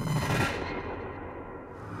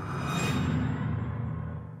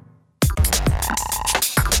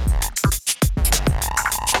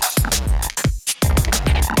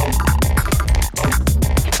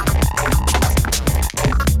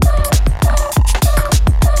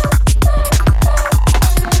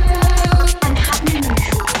 I'm having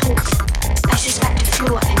unusual thoughts. I suspect a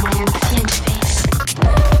flaw in my empathy interface.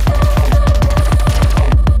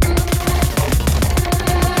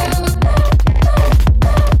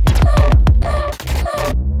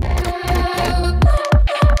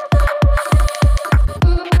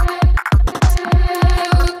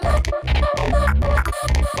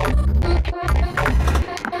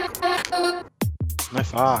 No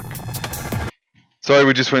fuck. Sorry,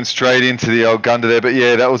 we just went straight into the old gun to there, but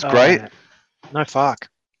yeah, that was great. No fuck.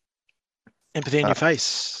 Empathy in your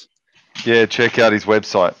face. Yeah, check out his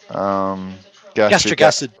website. Gastric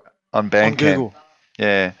acid on Bandcamp. on Google.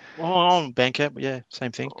 Yeah. On Bandcamp, yeah,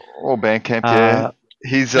 same thing. Or Bandcamp, yeah.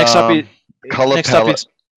 His next up is color palette.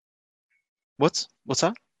 What's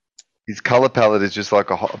that? His color palette is just like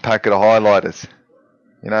a packet of highlighters.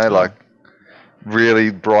 You know, like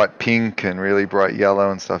really bright pink and really bright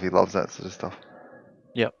yellow and stuff. He loves that sort of stuff.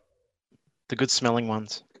 Yep. The good smelling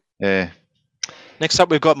ones. Yeah. Next up,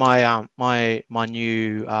 we've got my my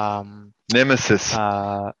new Nemesis.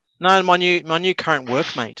 No, my new current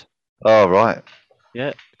workmate. Oh right.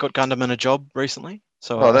 Yeah, got Gunderman a job recently,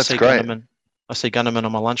 so that's great. I see Gunderman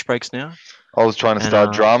on my lunch breaks now. I was trying to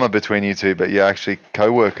start drama between you two, but you're actually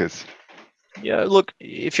co-workers. Yeah, look,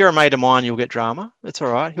 if you're a mate of mine, you'll get drama. It's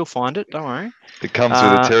all right. He'll find it. Don't worry. It comes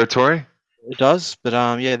with the territory. It does, but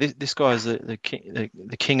yeah, this guy is the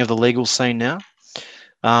king of the legal scene now.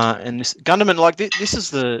 And this Gunderman, like this is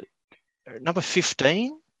the number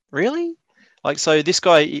 15, really. Like, so this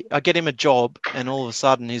guy, I get him a job, and all of a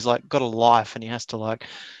sudden he's like got a life, and he has to like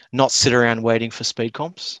not sit around waiting for speed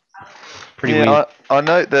comps. Pretty weird. I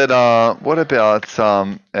note that. What about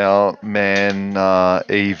our man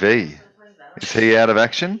EV? Is he out of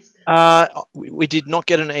action? We did not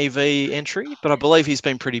get an EV entry, but I believe he's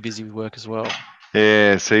been pretty busy with work as well.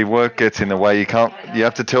 Yeah, see, work gets in the way. You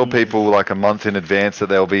have to tell people like a month in advance that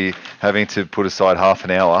they'll be having to put aside half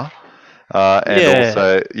an hour.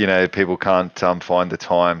 Also, you know, people can't find the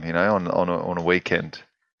time, you know, on a weekend.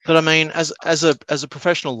 But I mean, as a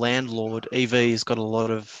professional landlord, EV's got a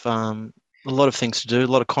lot of things to do, a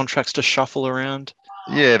lot of contracts to shuffle around.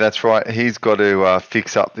 Yeah, that's right. He's got to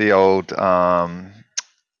fix up the old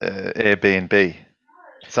Airbnb.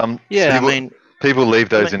 People leave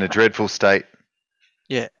those in a dreadful state.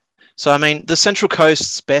 Yeah. So I mean, the Central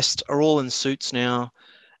Coast's best are all in suits now,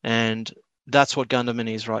 and that's what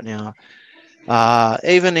Gunderman is right now.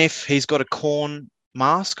 Even if he's got a corn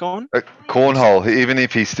mask on. Cornhole. Even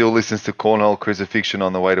if he still listens to Cornhole Crucifixion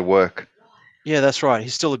on the way to work. Yeah, that's right.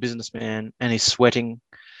 He's still a businessman and he's sweating.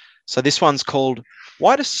 So this one's called,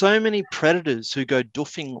 Why Do So Many Predators Who Go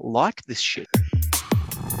Doofing Like This Shit?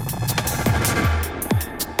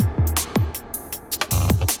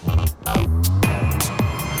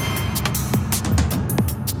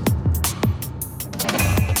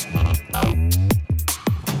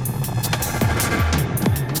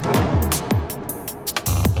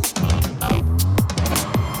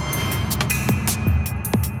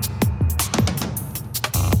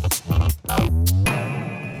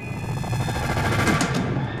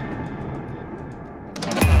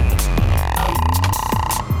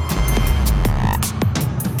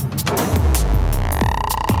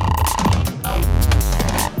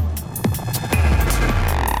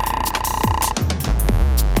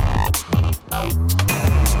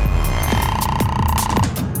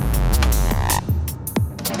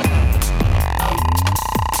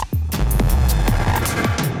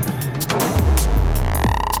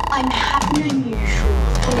 I'm having unusual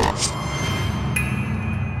thoughts.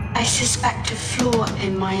 I suspect a flaw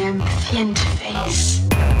in my empathy interface.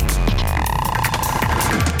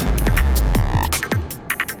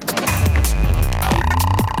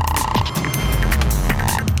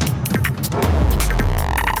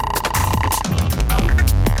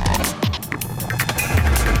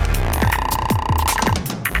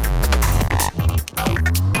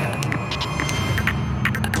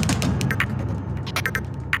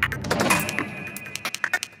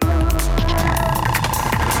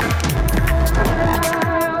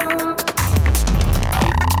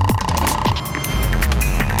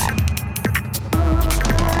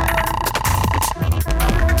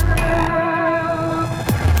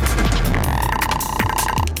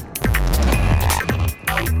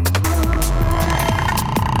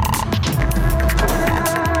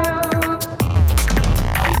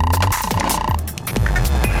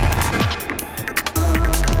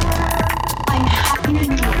 I'm having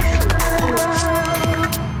unusual thoughts.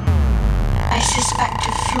 I suspect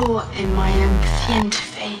a flaw in my empathy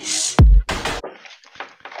interface.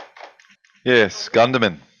 Yes,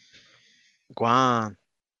 Gunderman. Guan.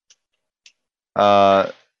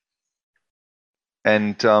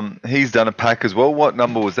 And he's done a pack as well. What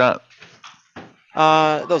number was that?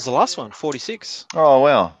 That was the last one, 46. Oh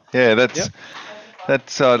wow, yeah, that's Yep.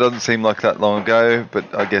 doesn't seem like that long ago, but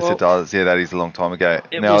I guess Well, it does. Yeah, that is a long time ago.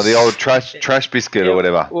 it Now was- the old trash biscuit or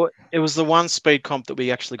whatever. Well, it was the one speed comp that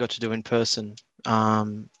we actually got to do in person,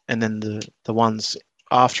 and then the ones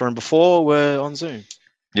after and before were on Zoom.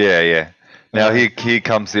 Yeah, yeah. Now here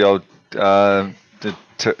comes the old the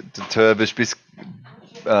Turbish biscuit.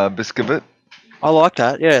 I like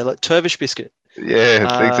that. Yeah, like Turvish biscuit.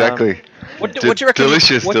 Yeah, exactly. What do you reckon?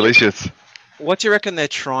 Delicious, what do you- delicious. What do you reckon they're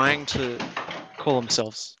trying to call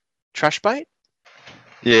themselves? Trash bait?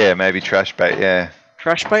 Yeah, maybe trash bait. Yeah.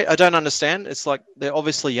 Trash bait? I don't understand. It's like they're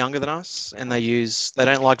obviously younger than us, and they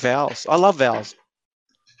don't like vowels. I love vowels.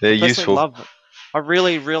 They're Personally useful. I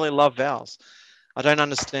really, really love vowels. I don't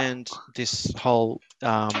understand this whole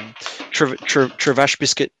Travash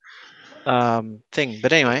biscuit thing.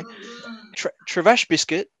 But anyway, Travash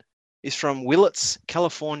biscuit is from Willits,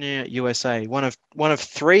 California, USA. One of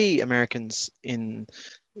 3 Americans in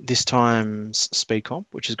this time's speed comp,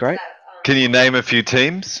 which is great. Can you name a few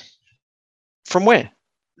teams From where?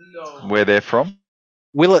 where they're from?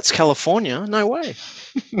 Willits, California? No way.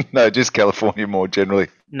 No, just California more generally.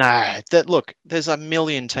 No, there's a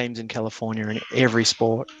million teams in California in every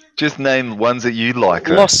sport. Just name ones that you like.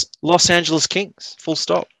 Though. Los Angeles Kings, full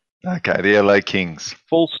stop. Okay, the LA Kings.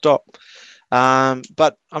 Full stop.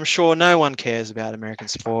 But I'm sure no one cares about American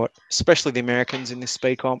sport, especially the Americans in this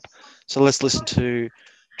speed comp. So let's listen to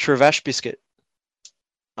Travash Biscuit.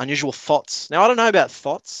 Unusual thoughts. Now, I don't know about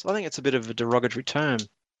thoughts. I think it's a bit of a derogatory term.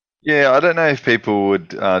 Yeah, I don't know if people would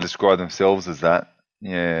describe themselves as that.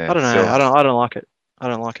 Yeah. I don't know. so- I don't like it. I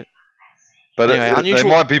don't like it. But Anyway, they unusual-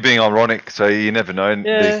 might be being ironic, so you never know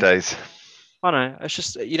Yeah. these days. I know. It's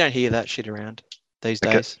just you don't hear that shit around these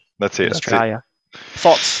Okay, days That's in it. That's it. Australia.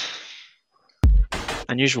 Thoughts.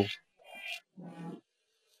 Unusual.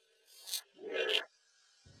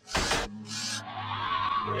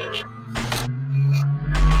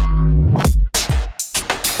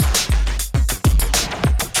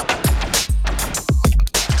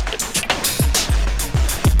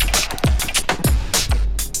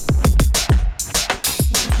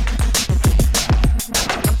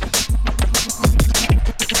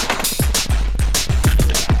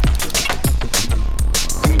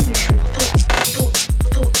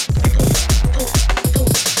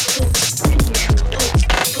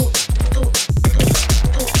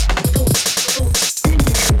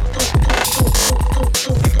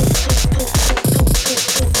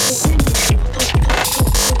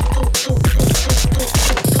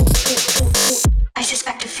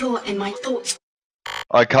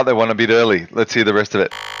 I cut that one a bit early. Let's hear the rest of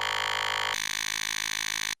it.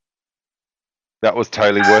 That was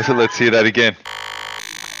totally worth it. Let's hear that again.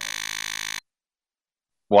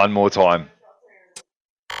 One more time.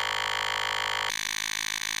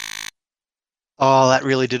 Oh, that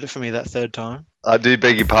really did it for me that third time. I do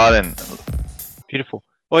beg your pardon. Beautiful.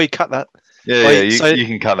 Oh, you cut that. Yeah, Wait, yeah, so- you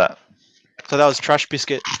can cut that. So that was Trash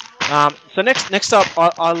Biscuit. So next up,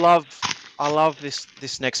 I love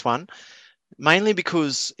this next one, mainly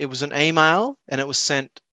because it was an email and it was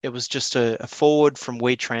sent. It was just a forward from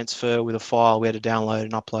WeTransfer with a file we had to download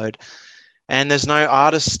and upload. And there's no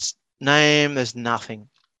artist name. There's nothing.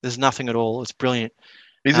 There's nothing at all. It's brilliant.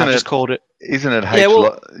 Isn't it? Just called it. Isn't it? Yeah,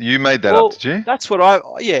 well- You made that well, up, did you? That's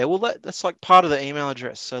what yeah. Well, that's like part of the email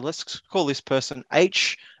address. So let's call this person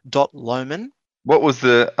H.Loman. What was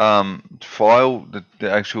the file?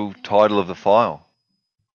 The actual title of the file?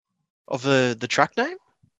 Of the track name?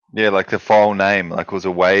 Yeah, like the file name, like it was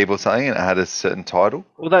a wave or something, and it had a certain title.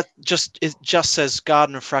 Well, it just says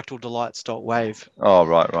Garden of Fractal Delights.wave. Oh,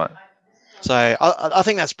 right. So I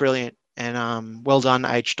think that's brilliant, and well done,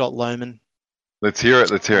 H.Loman. Let's hear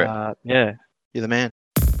it. Yeah, you're the man.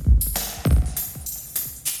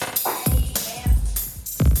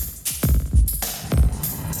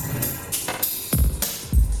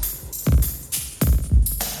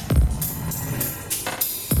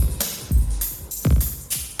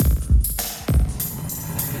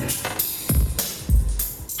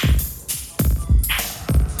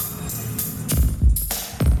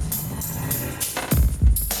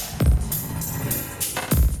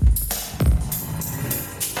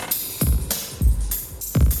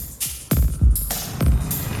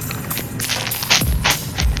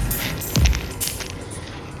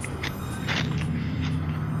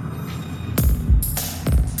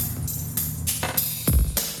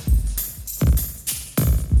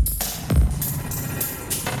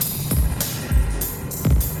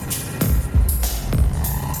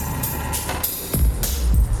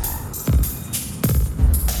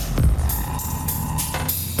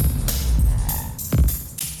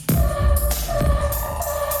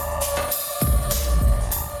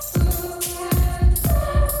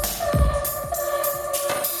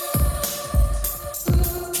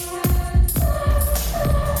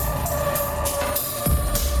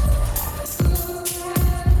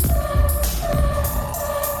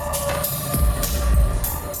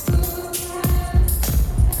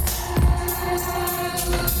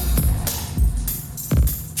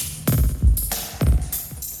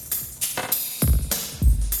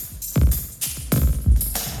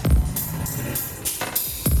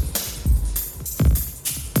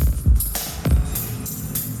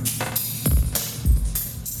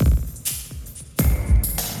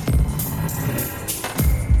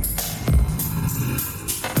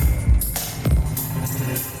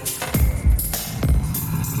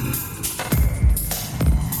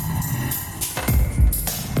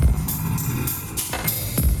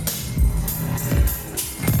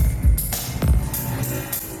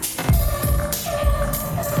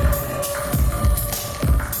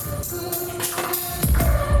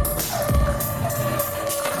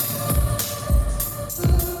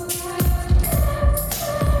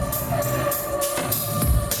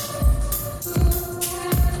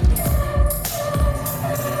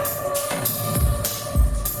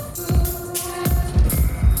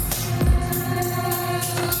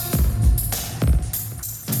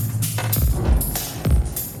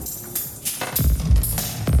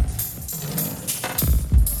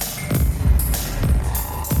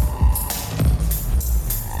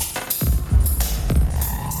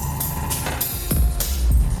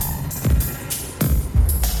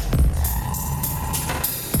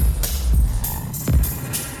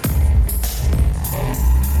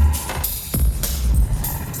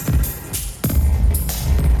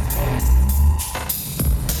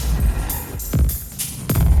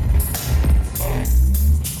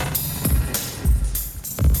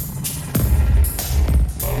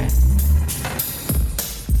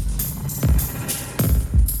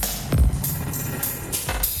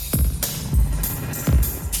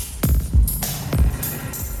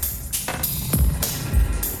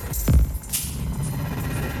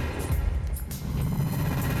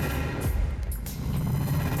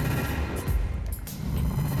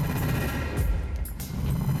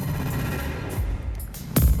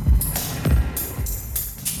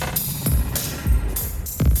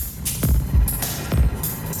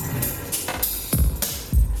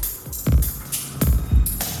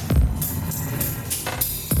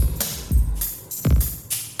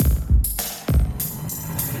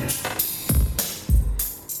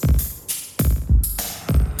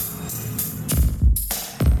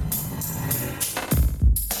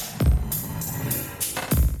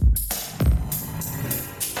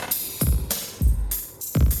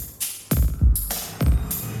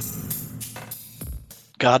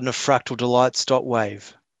 Garden of Fractal Delights.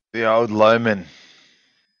 Wave. The old Loman.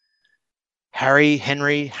 Harry,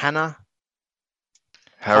 Henry, Hannah,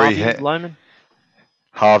 Harry Harvey Loman,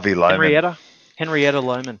 Harvey Loman. Henrietta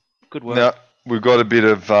Loman. Good work. Now, we've got a bit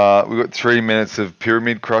of, we've got 3 minutes of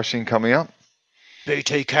pyramid crushing coming up.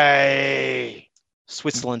 BTK.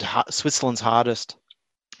 Switzerland's hardest,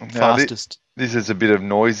 Now, fastest. This is a bit of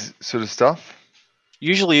noise sort of stuff.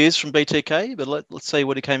 Usually is from BTK, but let's see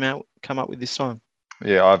what he come up with this time.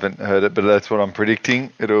 Yeah, I haven't heard it, but that's what I'm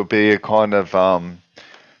predicting. It'll be a kind of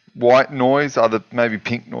white noise, maybe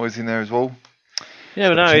pink noise in there as well. Yeah,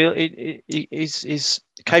 but no, he's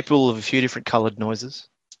capable of a few different coloured noises.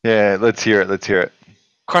 Yeah, let's hear it.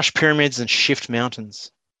 Crush pyramids and shift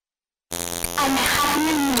mountains. I'm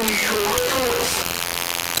having unusual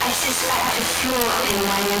thoughts. I suspect a flaw in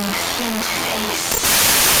my unclean face.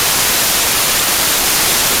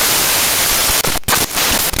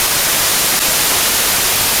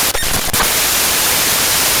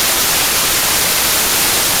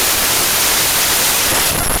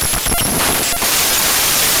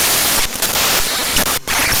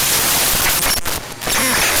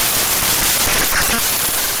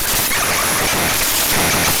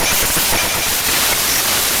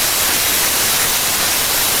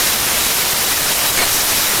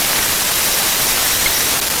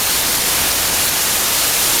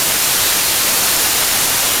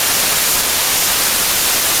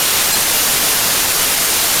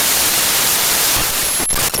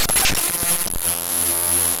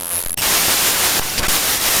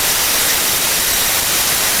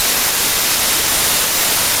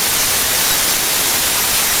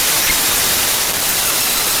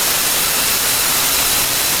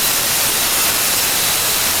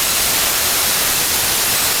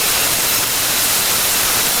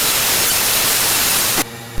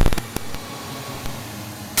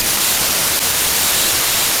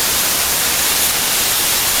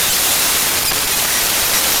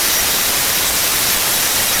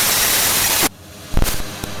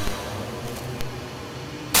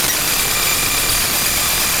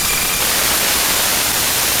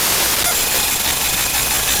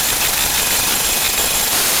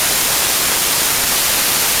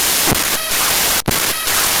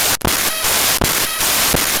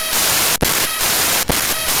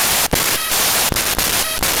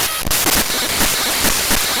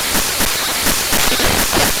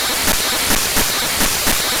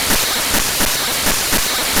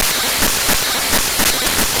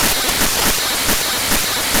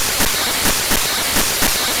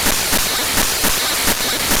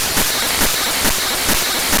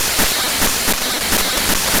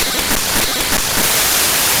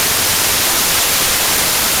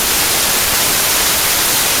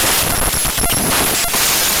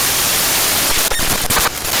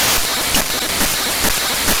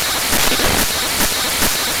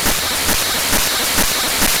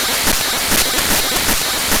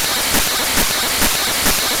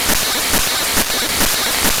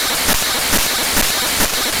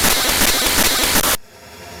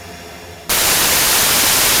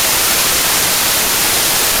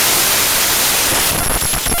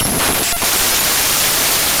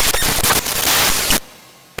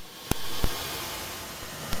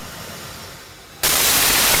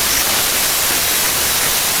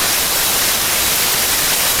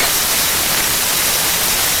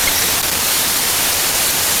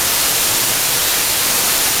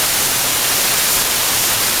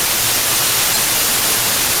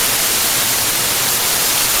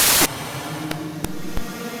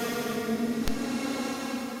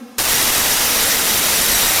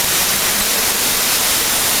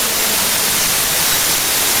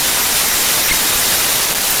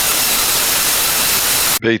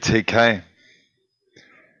 BTK.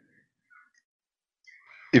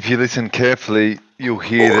 If you listen carefully, you'll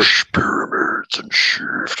hear that pyramids and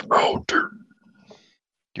shift mountain.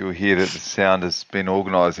 You'll hear that the sound has been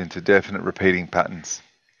organised into definite repeating patterns.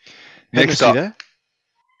 Next Next up, there?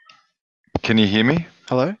 can you hear me?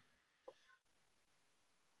 Hello?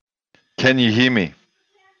 Can you hear me?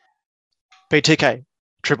 BTK,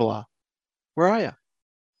 Triple R. Where are you?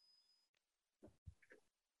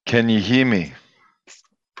 Can you hear me?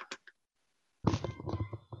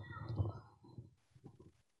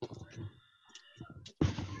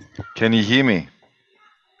 Can you hear me?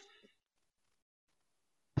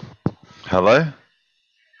 Hello?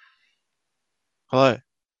 Hello?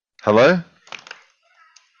 Hello?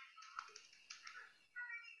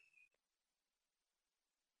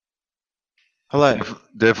 Hello?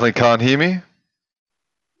 Definitely can't hear me?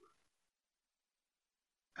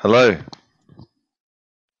 Hello?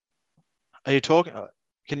 Are you talking?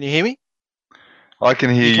 Can you hear me? I can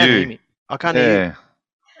hear You you. can't hear me. I can't hear you. Yeah,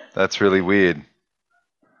 that's really weird.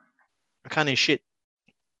 I can't hear shit.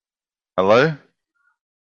 Hello?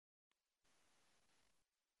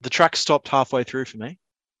 The track stopped halfway through for me.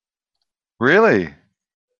 Really?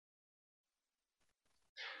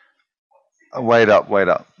 Wait up.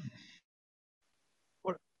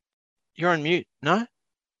 You're on mute. No?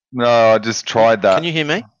 No, I just tried that. Can you hear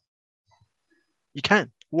me? You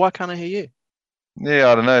can. Why can't I hear you?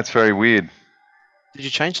 Yeah, I don't know. It's very weird. Did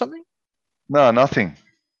you change something? No, nothing.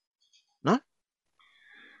 No?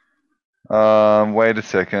 Wait a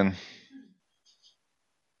second.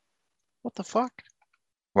 What the fuck?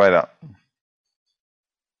 Wait up.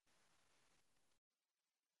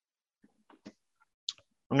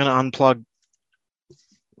 I'm going to unplug.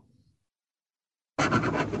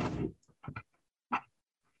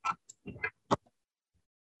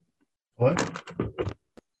 What?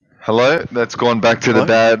 Hello? That's gone back to Hello?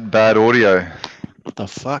 the bad audio. What the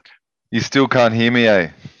fuck? You still can't hear me,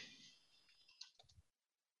 eh?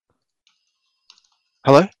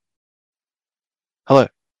 Hello? Hello?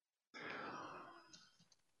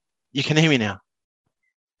 You can hear me now?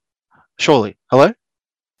 Surely. Hello?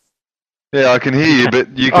 Yeah, I can hear you,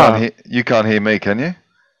 but you can't hear me, can you?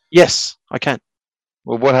 Yes, I can.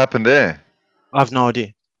 Well, what happened there? I have no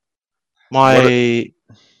idea. My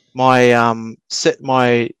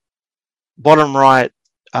bottom right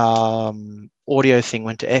audio thing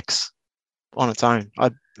went to X on its own. I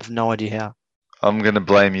have no idea how. I'm going to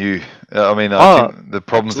blame you. I think the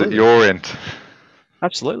problem's absolutely. at your end.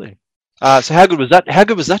 Absolutely. So how good was that? How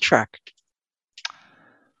good was that track?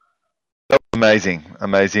 That was amazing.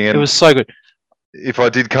 And It was so good. if I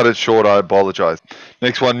did cut it short, I apologise.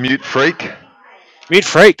 Next one, Mute Freak. Mute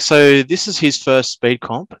Freak. So this is his first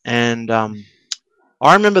Speedcomp, and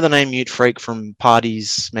I remember the name Mute Freak from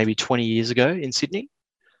parties maybe 20 years ago in Sydney,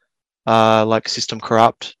 like System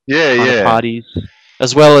Corrupt kind of parties,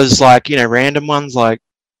 as well as like random ones like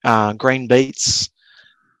Green Beats,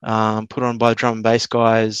 put on by the drum and bass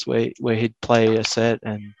guys, where he'd play a set.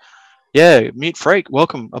 And yeah, Mute Freak,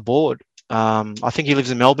 welcome aboard. I think he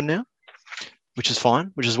lives in Melbourne now, which is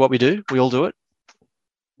fine, which is what we do. We all do it.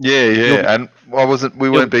 Yeah. And we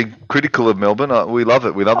weren't being critical of Melbourne. We love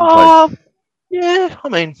it. We love the place. Yeah, I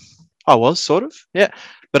mean, I was sort of, yeah.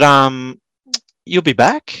 But you'll be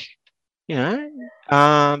back,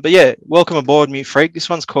 But yeah, welcome aboard, Mute Freak. This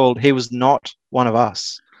one's called He Was Not One of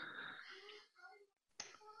Us.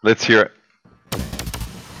 Let's hear it.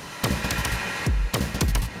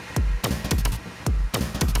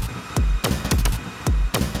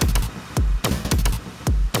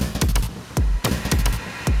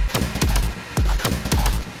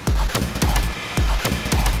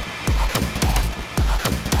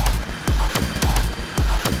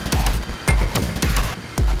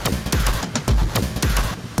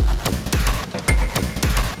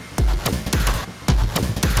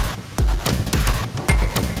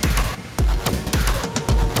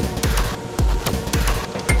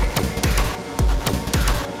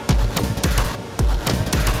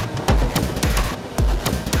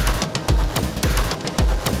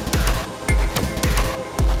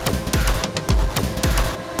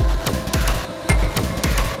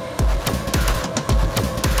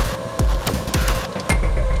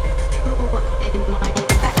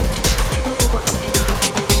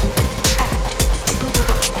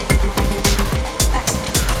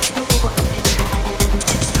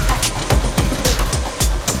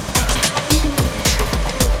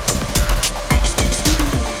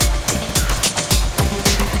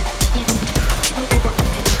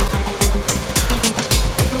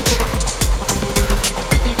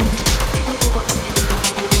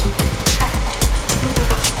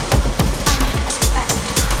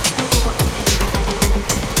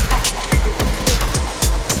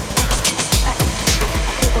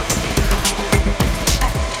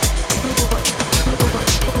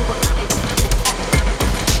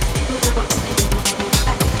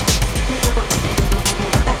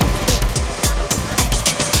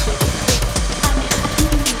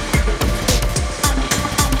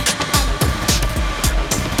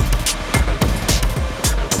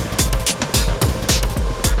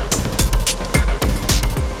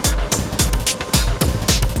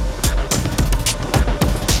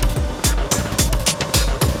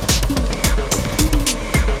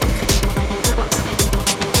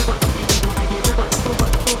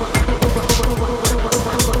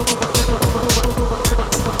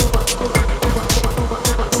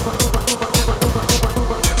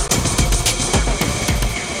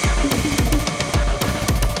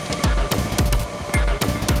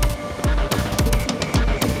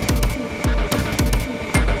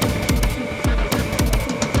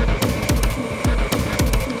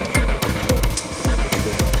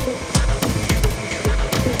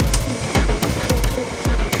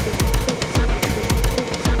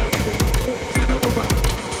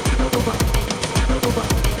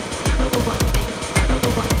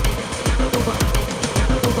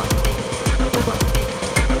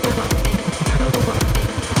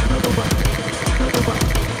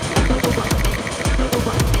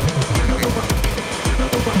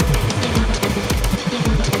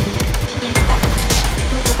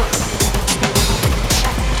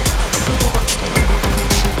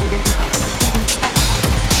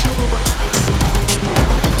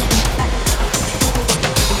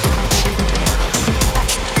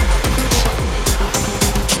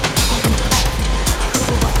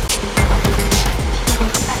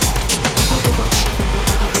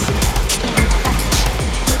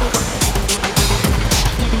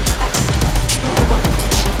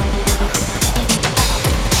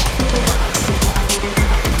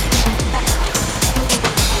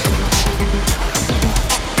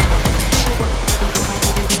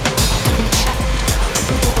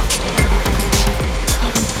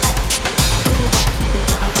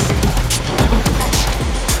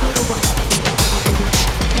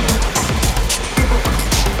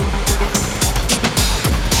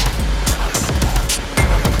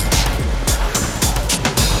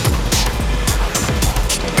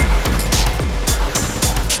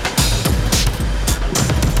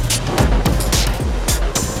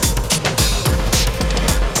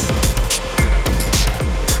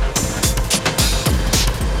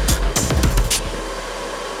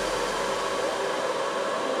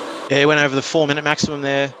 Yeah, he went over the 4-minute maximum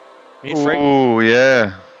there. Mute freak. Oh,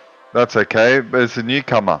 yeah. That's okay, but it's a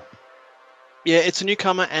newcomer. Yeah, it's a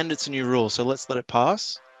newcomer and it's a new rule, so let's let it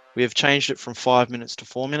pass. We have changed it from 5 minutes to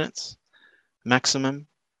 4 minutes maximum,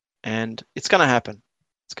 and it's going to happen.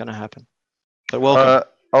 It's going to happen. But welcome.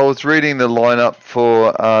 I was reading the lineup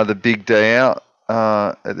for the big day out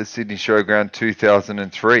at the Sydney Showground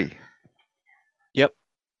 2003. Yep.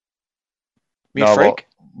 Mute freak.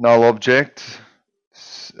 Null object.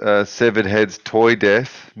 Severed heads toy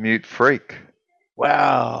death. Mute freak.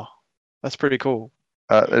 Wow, that's pretty cool.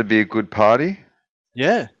 That'd be a good party.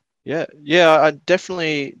 Yeah. I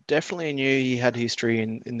definitely knew he had history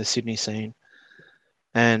in the Sydney scene,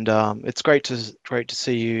 and it's great to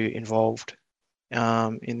see you involved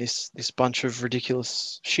in this bunch of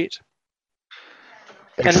ridiculous shit.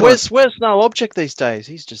 Excellent. And where's Null Object these days?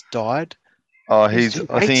 He's just died. Oh, He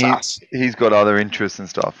I think hates us. he's got other interests and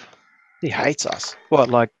stuff. He hates us. What,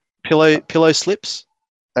 like pillow slips?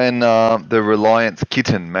 And the Reliance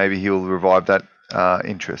kitten, maybe he'll revive that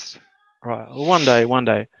interest. Right. Well, one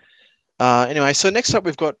day. Anyway, so next up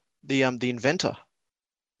we've got the inventor.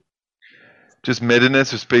 Just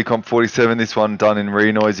meta-ness with Speedcomp 47. This one done in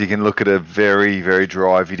Renoise. You can look at a very, very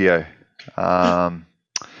dry video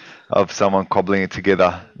of someone cobbling it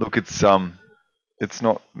together. Look, it's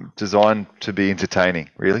not designed to be entertaining,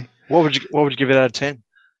 really. What would you give it out of 10?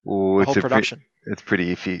 Ooh, The whole production. It's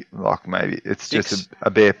pretty iffy. Like maybe it's 6? just a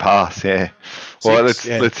bare pass. Yeah. Well, 6,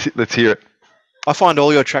 yeah. let's hear it. I find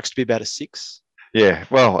all your tracks to be about a 6. Yeah.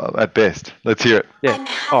 Well, at best. Let's hear it. Yeah.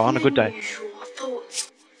 Oh, on a good day. Unusual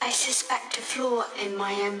thoughts. I suspect a flaw in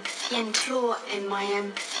my empathy and flaw in my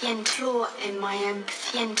empathy and flaw in my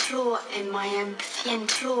empathy and flaw in my empathy and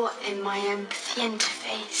flaw in my empathy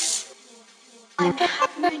interface. I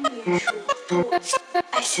have unusual thoughts.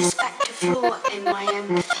 I suspect a flaw in my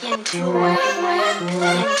empathy and flaw in my empathy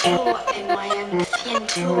and flaw in my empathy and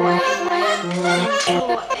flaw in my empathy and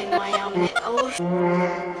flaw in my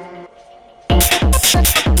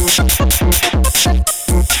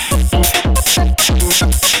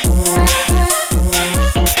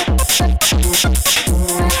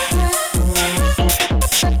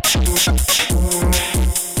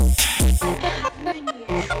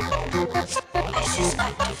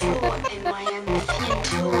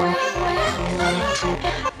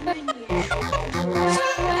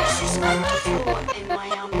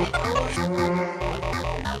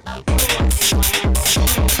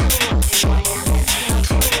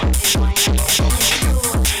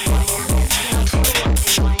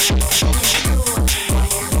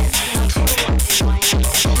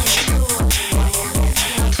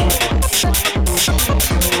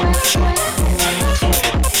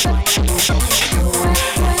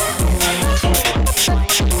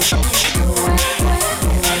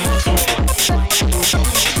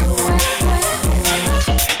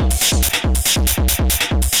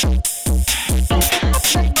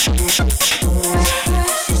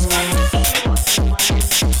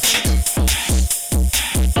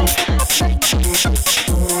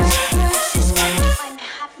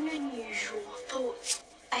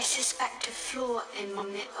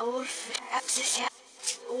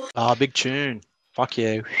Ah, big tune. Fuck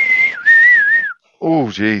yeah.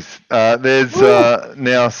 Oh, geez. There's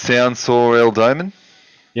now Soundsaw El Doman.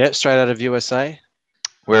 Yeah, straight out of USA.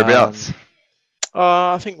 Whereabouts?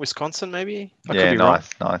 I think Wisconsin, maybe. I could be nice,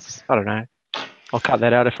 wrong. nice. I don't know. I'll cut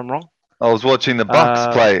that out if I'm wrong. I was watching the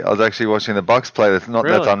Bucks play. I was actually watching the Bucks play. That's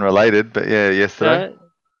unrelated, but yeah, yesterday.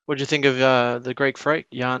 What do you think of the Greek freak,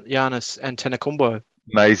 Giannis Antetokounmpo?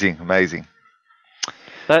 Amazing.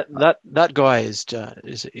 That guy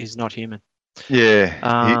is not human.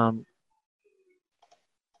 Yeah.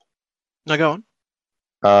 No, go on.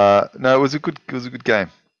 No, it was a good game.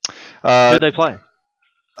 Who'd they play?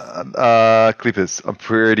 Clippers. I'm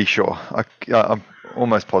pretty sure. I'm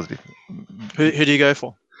almost positive. Who do you go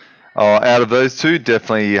for? Oh, out of those two,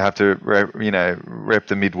 definitely you have to rep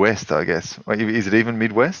the Midwest, I guess. Is it even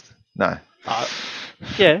Midwest? No.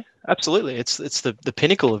 Yeah, absolutely. It's the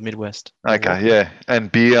pinnacle of Midwest. Okay, yeah, and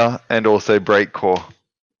beer and also breakcore.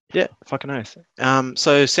 Yeah, fucking oath.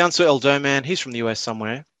 So Soundsaw El Doman, he's from the US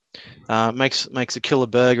somewhere. Makes a killer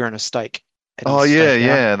burger and a steak. Oh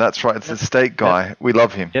yeah, that's right. It's a steak guy. Yeah. We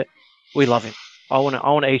love him. Yeah, we love him. I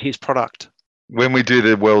want to eat his product. When we do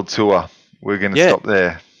the world tour, we're going to stop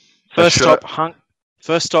there. First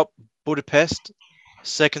stop Budapest.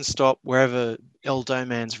 Second stop wherever El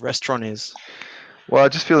Doman's restaurant is. Well, I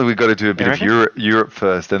just feel like we've got to do a bit of Europe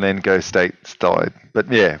first and then go stateside. But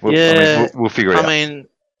yeah, we'll figure it out. I mean,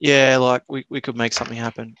 yeah, like we could make something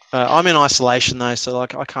happen. I'm in isolation though, so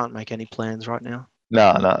like I can't make any plans right now.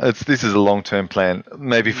 No, this is a long-term plan.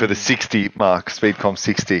 Maybe for the 60 mark, Speedcomp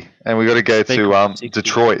 60, and we got to go Speedcomp to 60.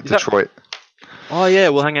 Detroit. Is that- Detroit. Oh yeah,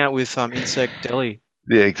 we'll hang out with Insect Deli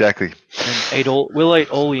Yeah, exactly. and we'll eat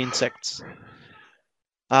all the insects.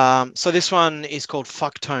 So this one is called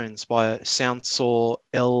Fuck Tones by Soundsaw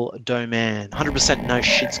El Doman. 100% no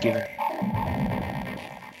shits given.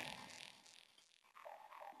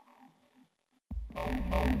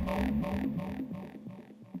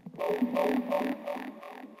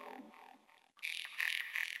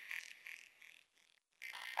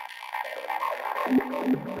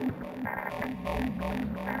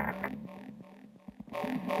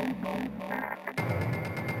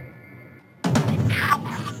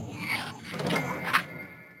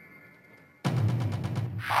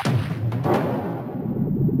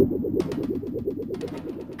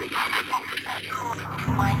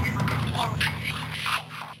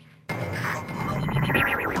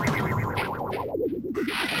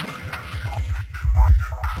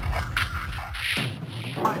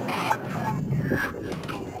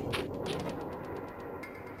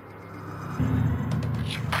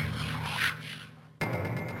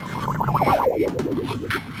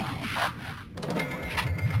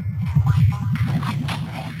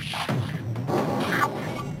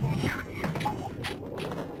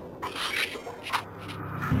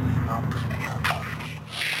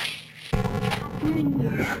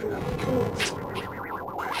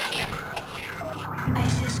 I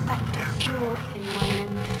suspect a flaw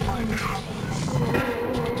in my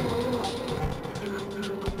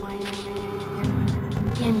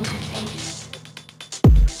interface.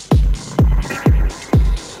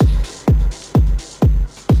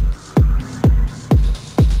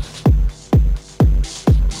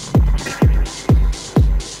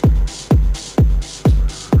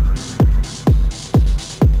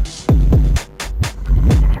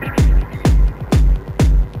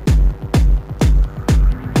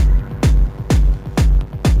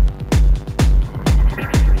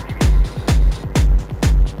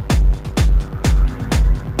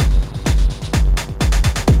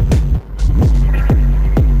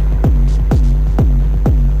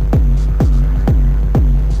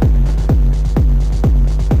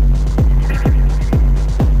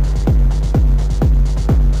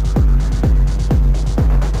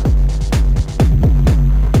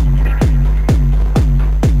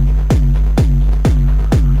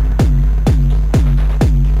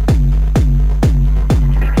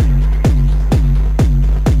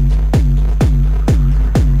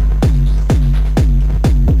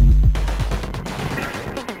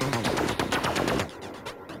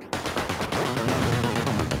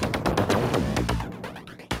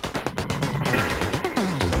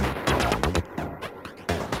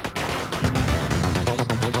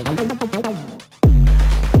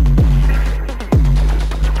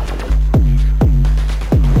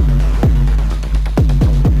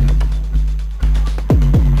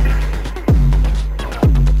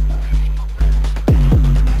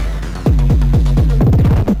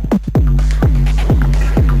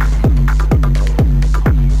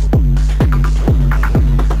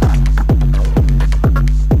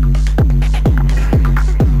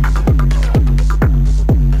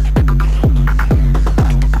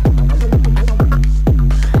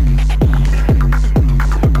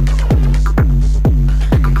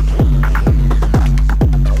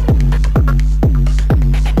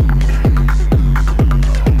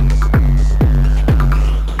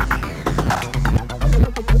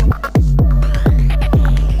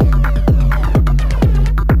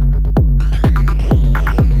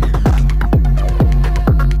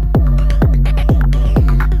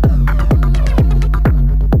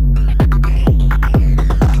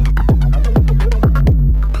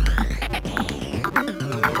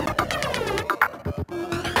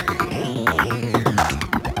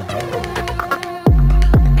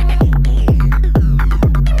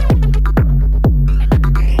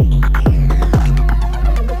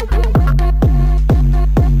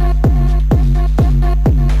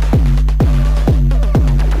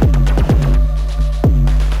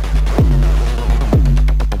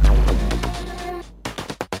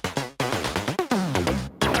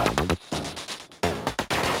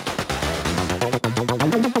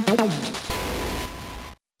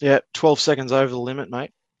 Yeah, 12 seconds over the limit,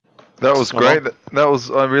 mate. That was It's not great. on. That was.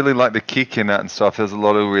 I really like the kick in that and stuff. There's a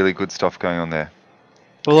lot of really good stuff going on there.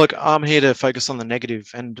 Well, look, I'm here to focus on the negative,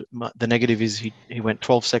 and the negative is he went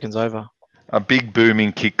 12 seconds over. A big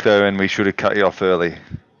booming kick though, and we should have cut you off early.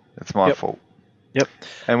 That's my fault. Yep.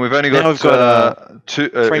 And we've only Now got, we've got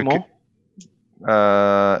three more.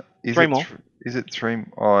 Is Three it more. Is it three?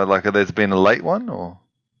 Oh, like there's been a late one, or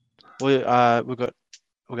We've got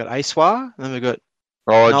we've got ASWA, and then we've got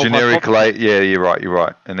Oh, generic late. Yeah, you're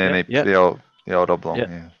right. And then the old oblong.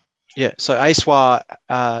 Yeah. Yeah. So ASWA,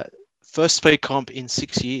 first speed comp in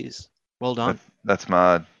 6 years. Well done. That's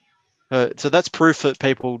mad. So that's proof that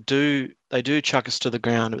people do chuck us to the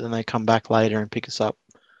ground, but then they come back later and pick us up.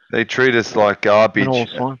 They treat us like garbage,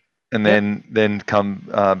 and Yep. then come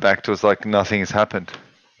back to us like nothing has happened.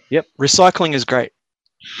 Yep. Recycling is great.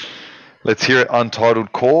 Let's hear it.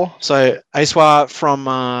 Untitled Core. So ASWA from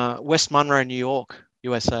West Monroe, New York,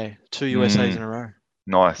 USA. 2 USAs in a row.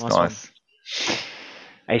 Nice.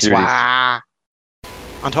 ASWA.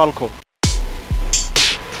 Untitled Core.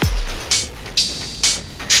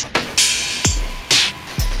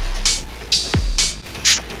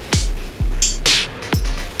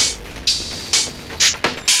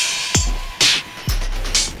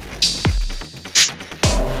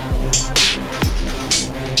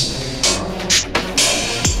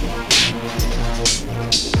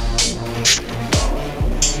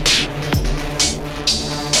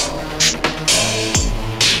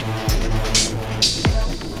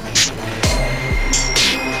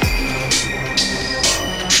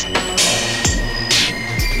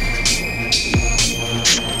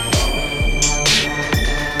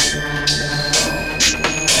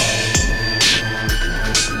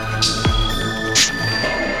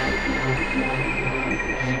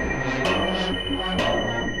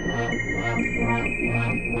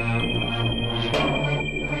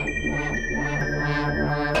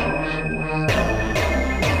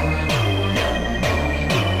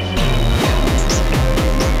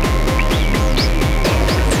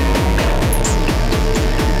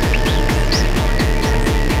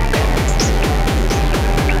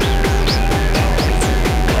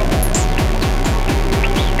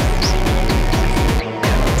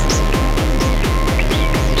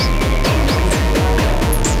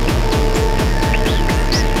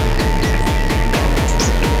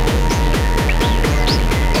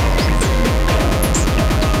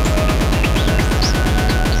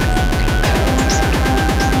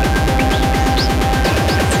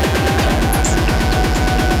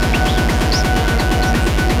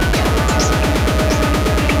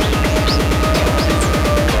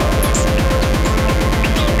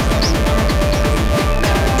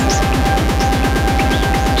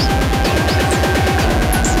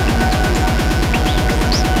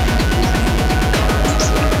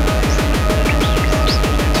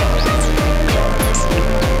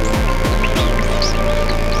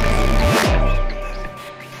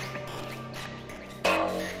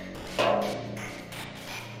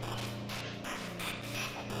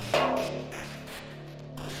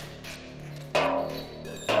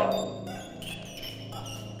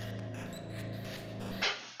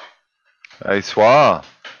 ASWA.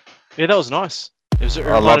 Yeah, that was nice. It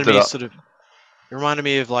reminded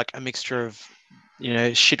me of like a mixture of,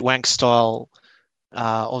 shit wank style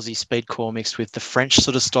Aussie speedcore mixed with the French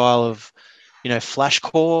sort of style of,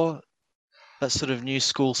 flashcore, that sort of new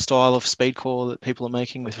school style of speedcore that people are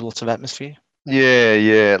making with lots of atmosphere.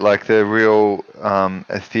 Yeah, like the real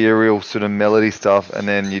ethereal sort of melody stuff, and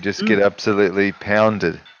then you just get absolutely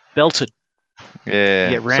pounded. Belted. Yeah.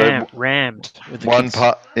 You get rammed with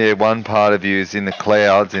the one part of you is in the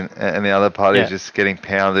clouds, and the other part is just getting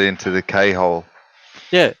pounded into the K-hole.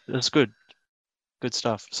 Yeah, that's good. Good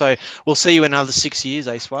stuff. So we'll see you in another 6 years,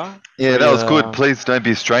 ASWA. Yeah, that was good. Please don't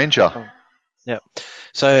be a stranger. Yeah.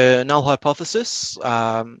 So Null Hypothesis,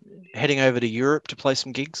 heading over to Europe to play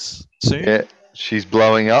some gigs soon. Yeah, she's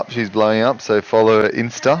blowing up. So follow her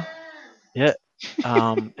Insta. Yeah.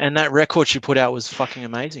 And that record she put out was fucking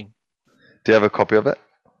amazing. Do you have a copy of it?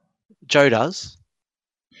 Joe does.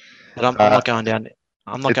 But I'm not going down.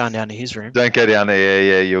 I'm not going down to his room. Don't go down there.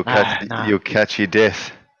 Yeah. You'll catch your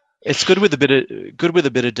death. It's good with a bit of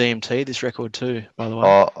DMT. This record too, by the way.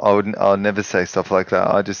 Oh, I would never say stuff like that.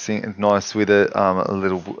 I just think it's nice with a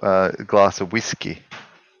little glass of whiskey.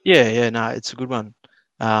 Yeah. No, it's a good one.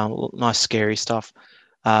 Nice scary stuff.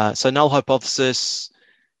 So Null Hypothesis.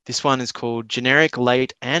 This one is called Generic,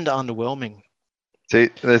 Late, and Underwhelming. See,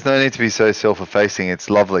 there's no need to be so self-effacing. It's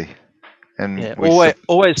lovely, and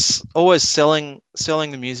always selling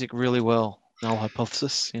the music really well. Null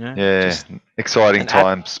Hypothesis, Yeah, exciting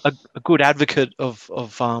times. A good advocate of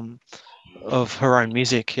her own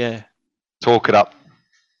music. Yeah. Talk it up.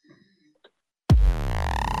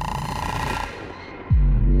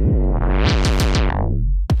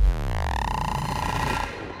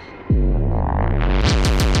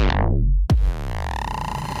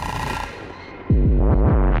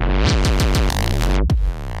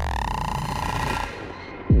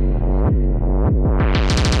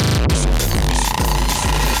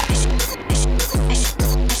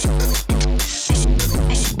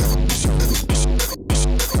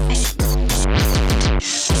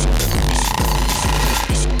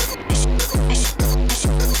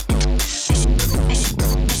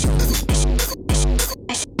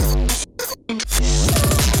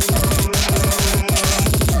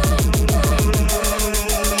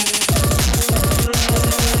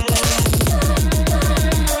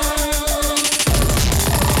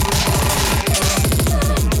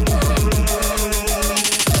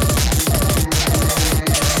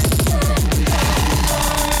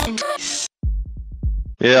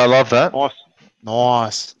 love that.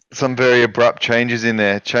 Nice. Some very abrupt changes in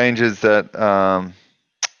there. Changes that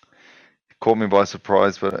caught me by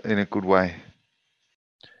surprise, but in a good way.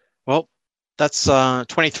 Well, that's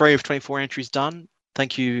 23 of 24 entries done.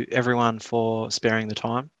 Thank you, everyone, for sparing the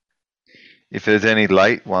time. If there's any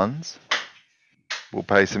late ones, we'll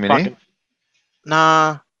paste them in here.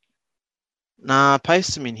 Nah,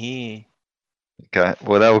 paste them in here. Okay.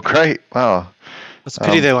 Well, they were great. Wow. It's a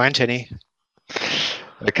pity there weren't any.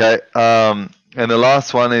 Okay. And the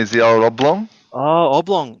last one is the old oblong. Oh,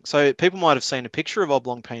 oblong. So people might have seen a picture of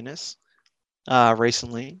oblong penis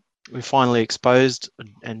recently. We finally exposed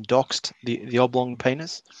and doxed the oblong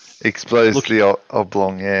penis. Exposed the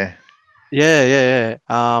oblong, yeah. Yeah.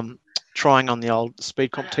 Trying on the old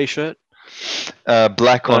Speedcomp t-shirt.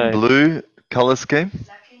 Black on blue colour scheme.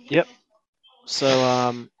 Yep.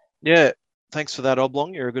 So, yeah, thanks for that,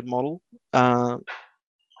 oblong. You're a good model.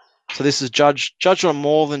 So this is judged on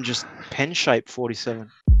more than just pen shape 47.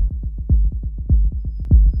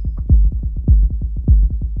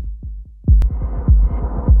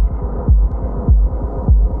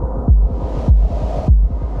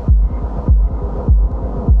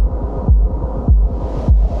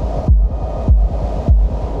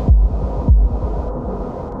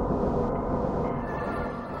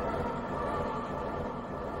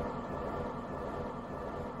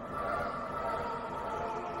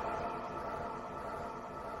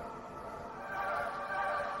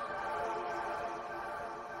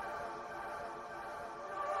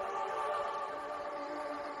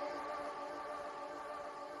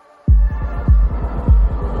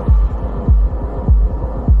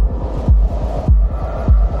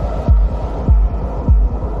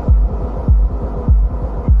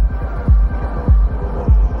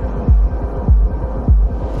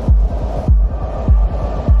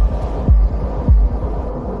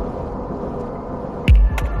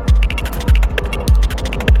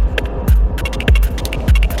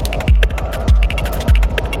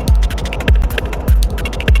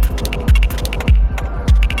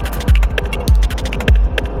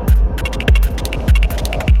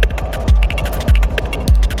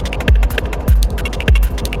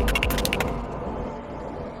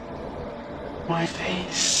 My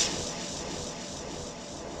face.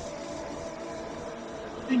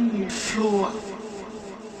 A new floor.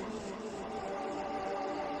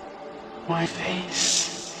 My face.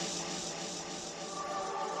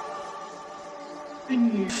 A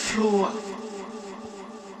new floor.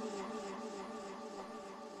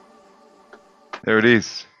 There it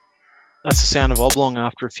is. That's the sound of oblong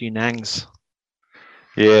after a few nangs.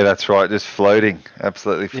 Yeah, that's right. Just floating.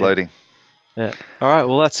 Absolutely floating. Yeah. All right.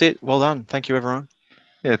 Well, that's it. Well done. Thank you, everyone.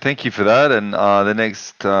 Yeah, thank you for that. And the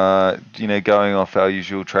next, going off our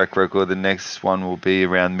usual track record, the next one will be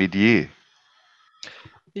around mid-year.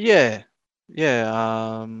 Yeah.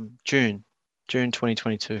 June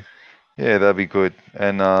 2022. Yeah, that'd be good.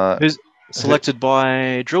 And who's selected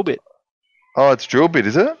by Drillbit? Oh, it's Drillbit,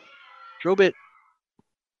 is it? Drillbit.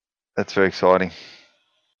 That's very exciting.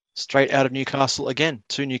 Straight out of Newcastle again.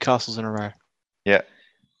 2 Newcastles in a row. Yeah.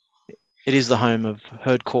 It is the home of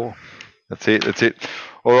Herdcore. That's it.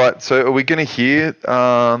 All right. So are we going to hear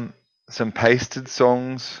some pasted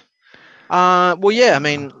songs? Well, yeah. I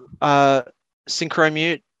mean,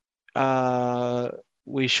 Synchromute.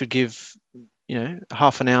 We should give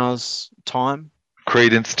half an hour's time.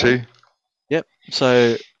 Credence too. Yep.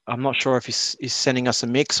 So I'm not sure if he's sending us a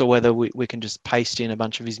mix or whether we can just paste in a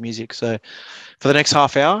bunch of his music. So for the next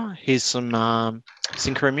half hour, here's some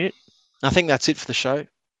Synchromute. I think that's it for the show.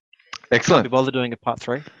 Excellent. Can't be bothered doing a part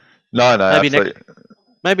 3. No,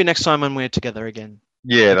 Maybe next time when we're together again.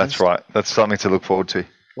 Yeah, that's right. That's something to look forward to.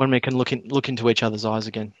 When we can look into each other's eyes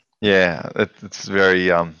again. Yeah, it's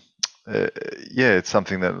very it's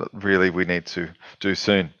something that really we need to do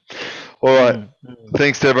soon. All right.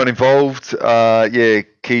 Thanks to everyone involved.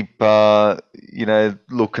 Keep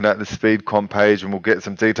looking at the Speedcomp page, and we'll get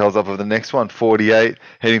some details up of the next one, 48,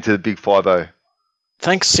 heading to the big 50.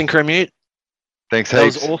 Thanks, Synchromute. Thanks, That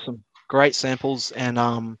heaps. was awesome. Great samples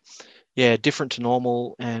and different to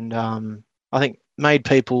normal, and I think made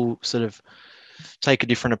people sort of take a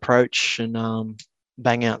different approach and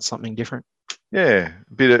bang out something different. Yeah,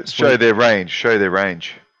 show their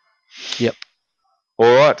range. Yep.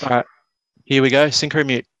 All right. Here we go.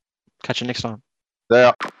 Synchromute. Catch you next time. They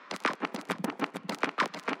are.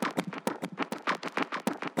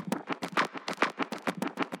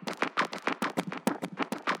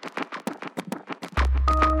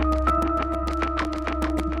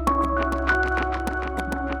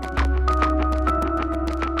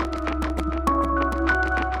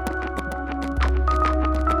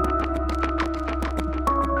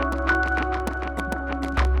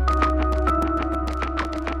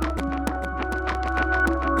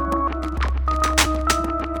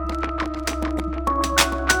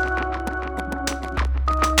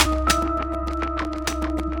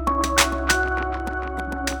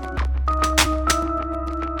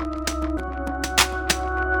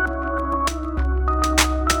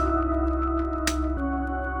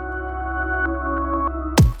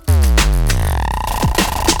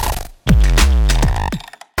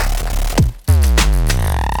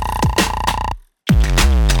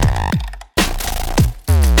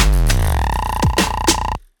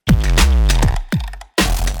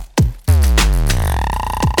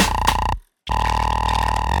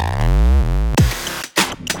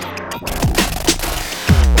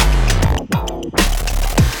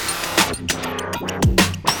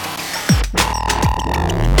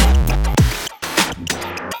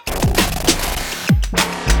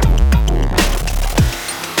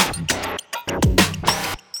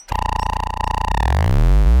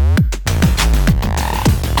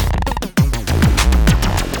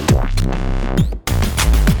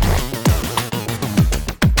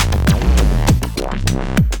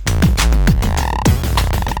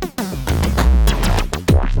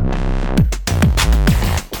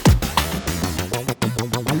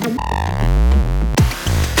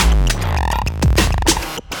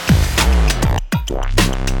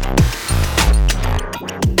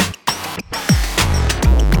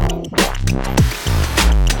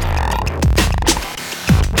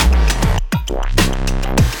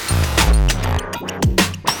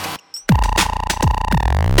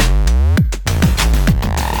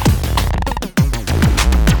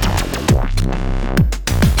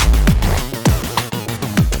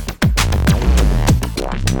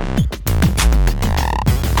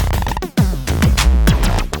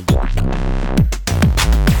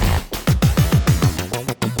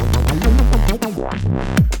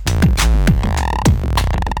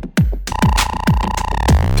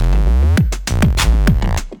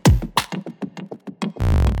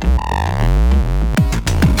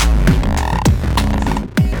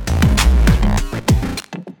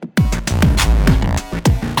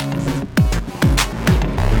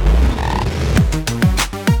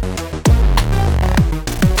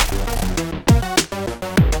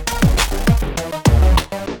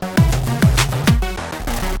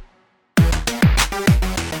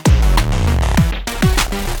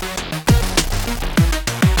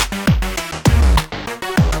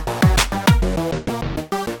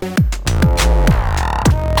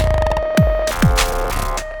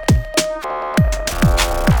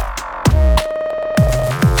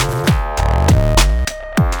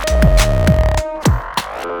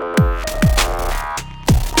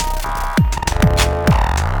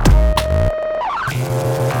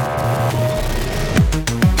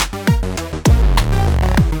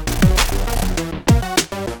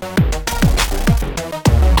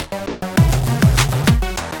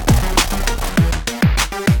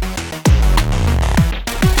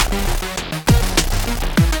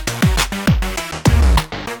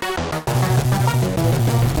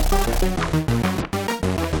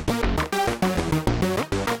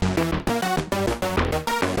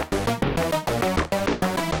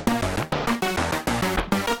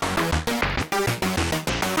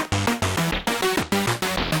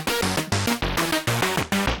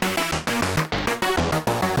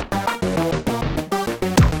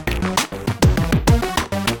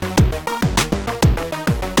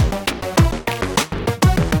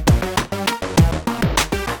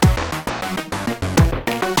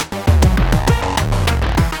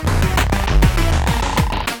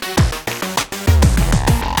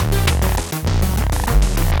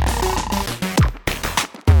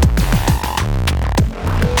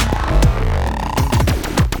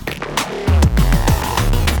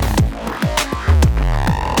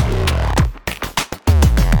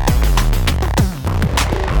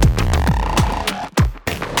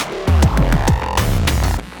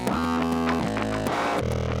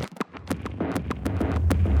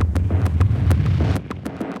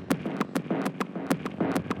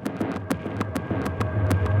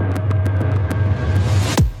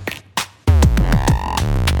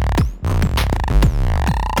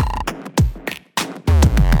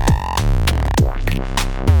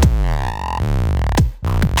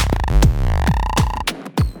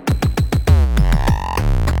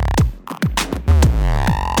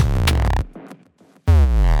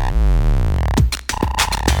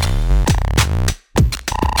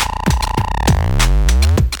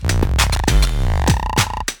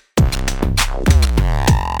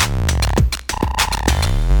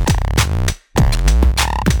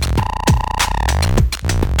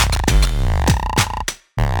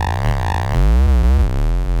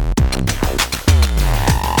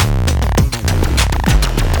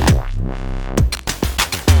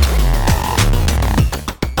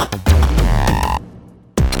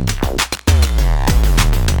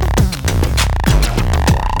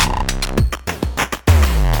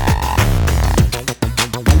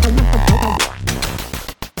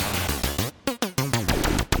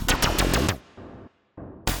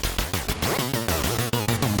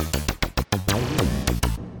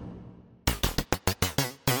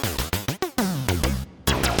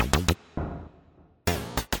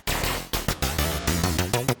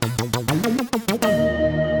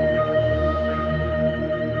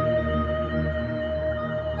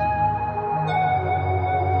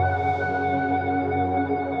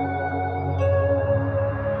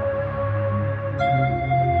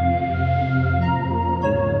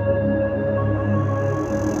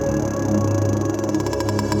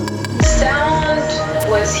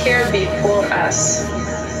 was here before us.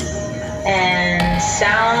 And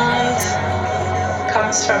sound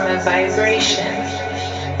comes from a vibration.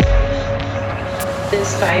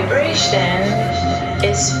 This vibration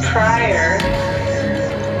is prior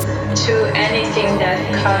to anything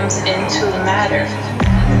that comes into matter.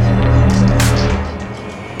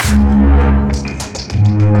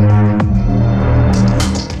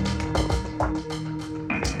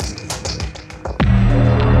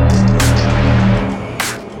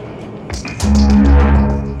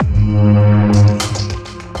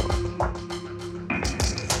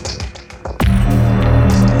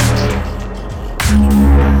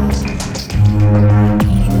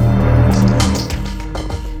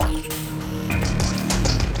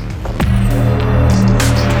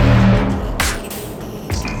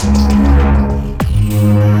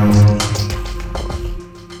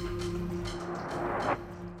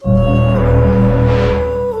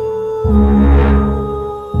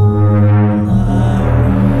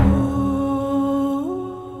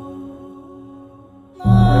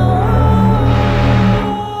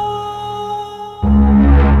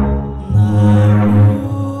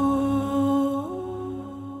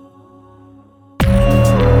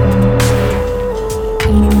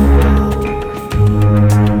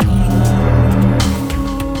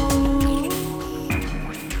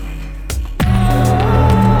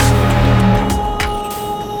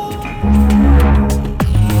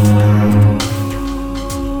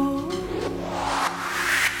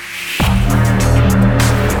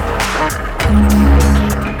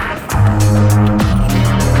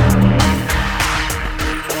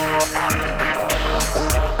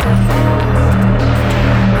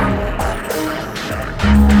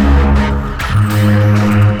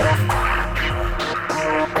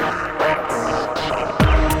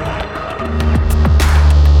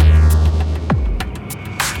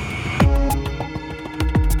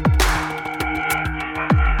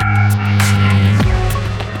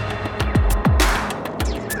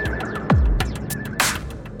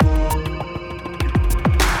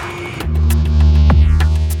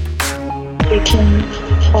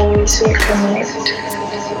 connect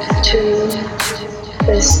to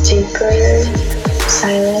this deeper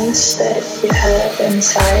silence that you have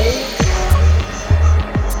inside.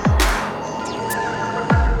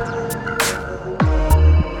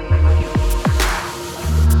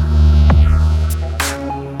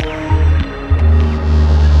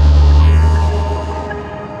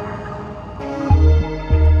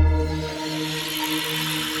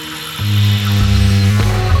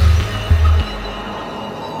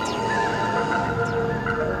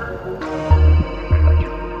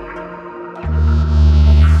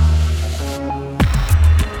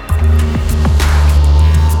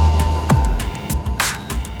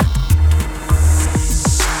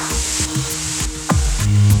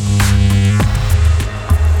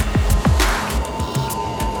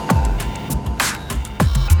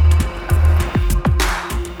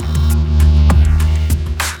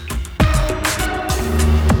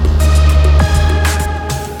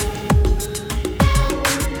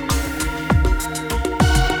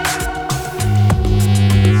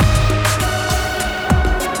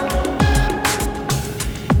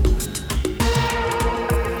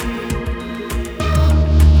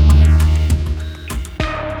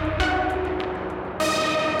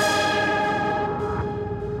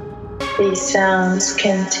 These sounds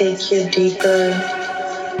can take you deeper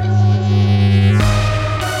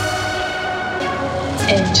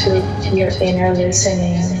into your inner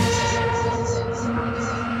listening.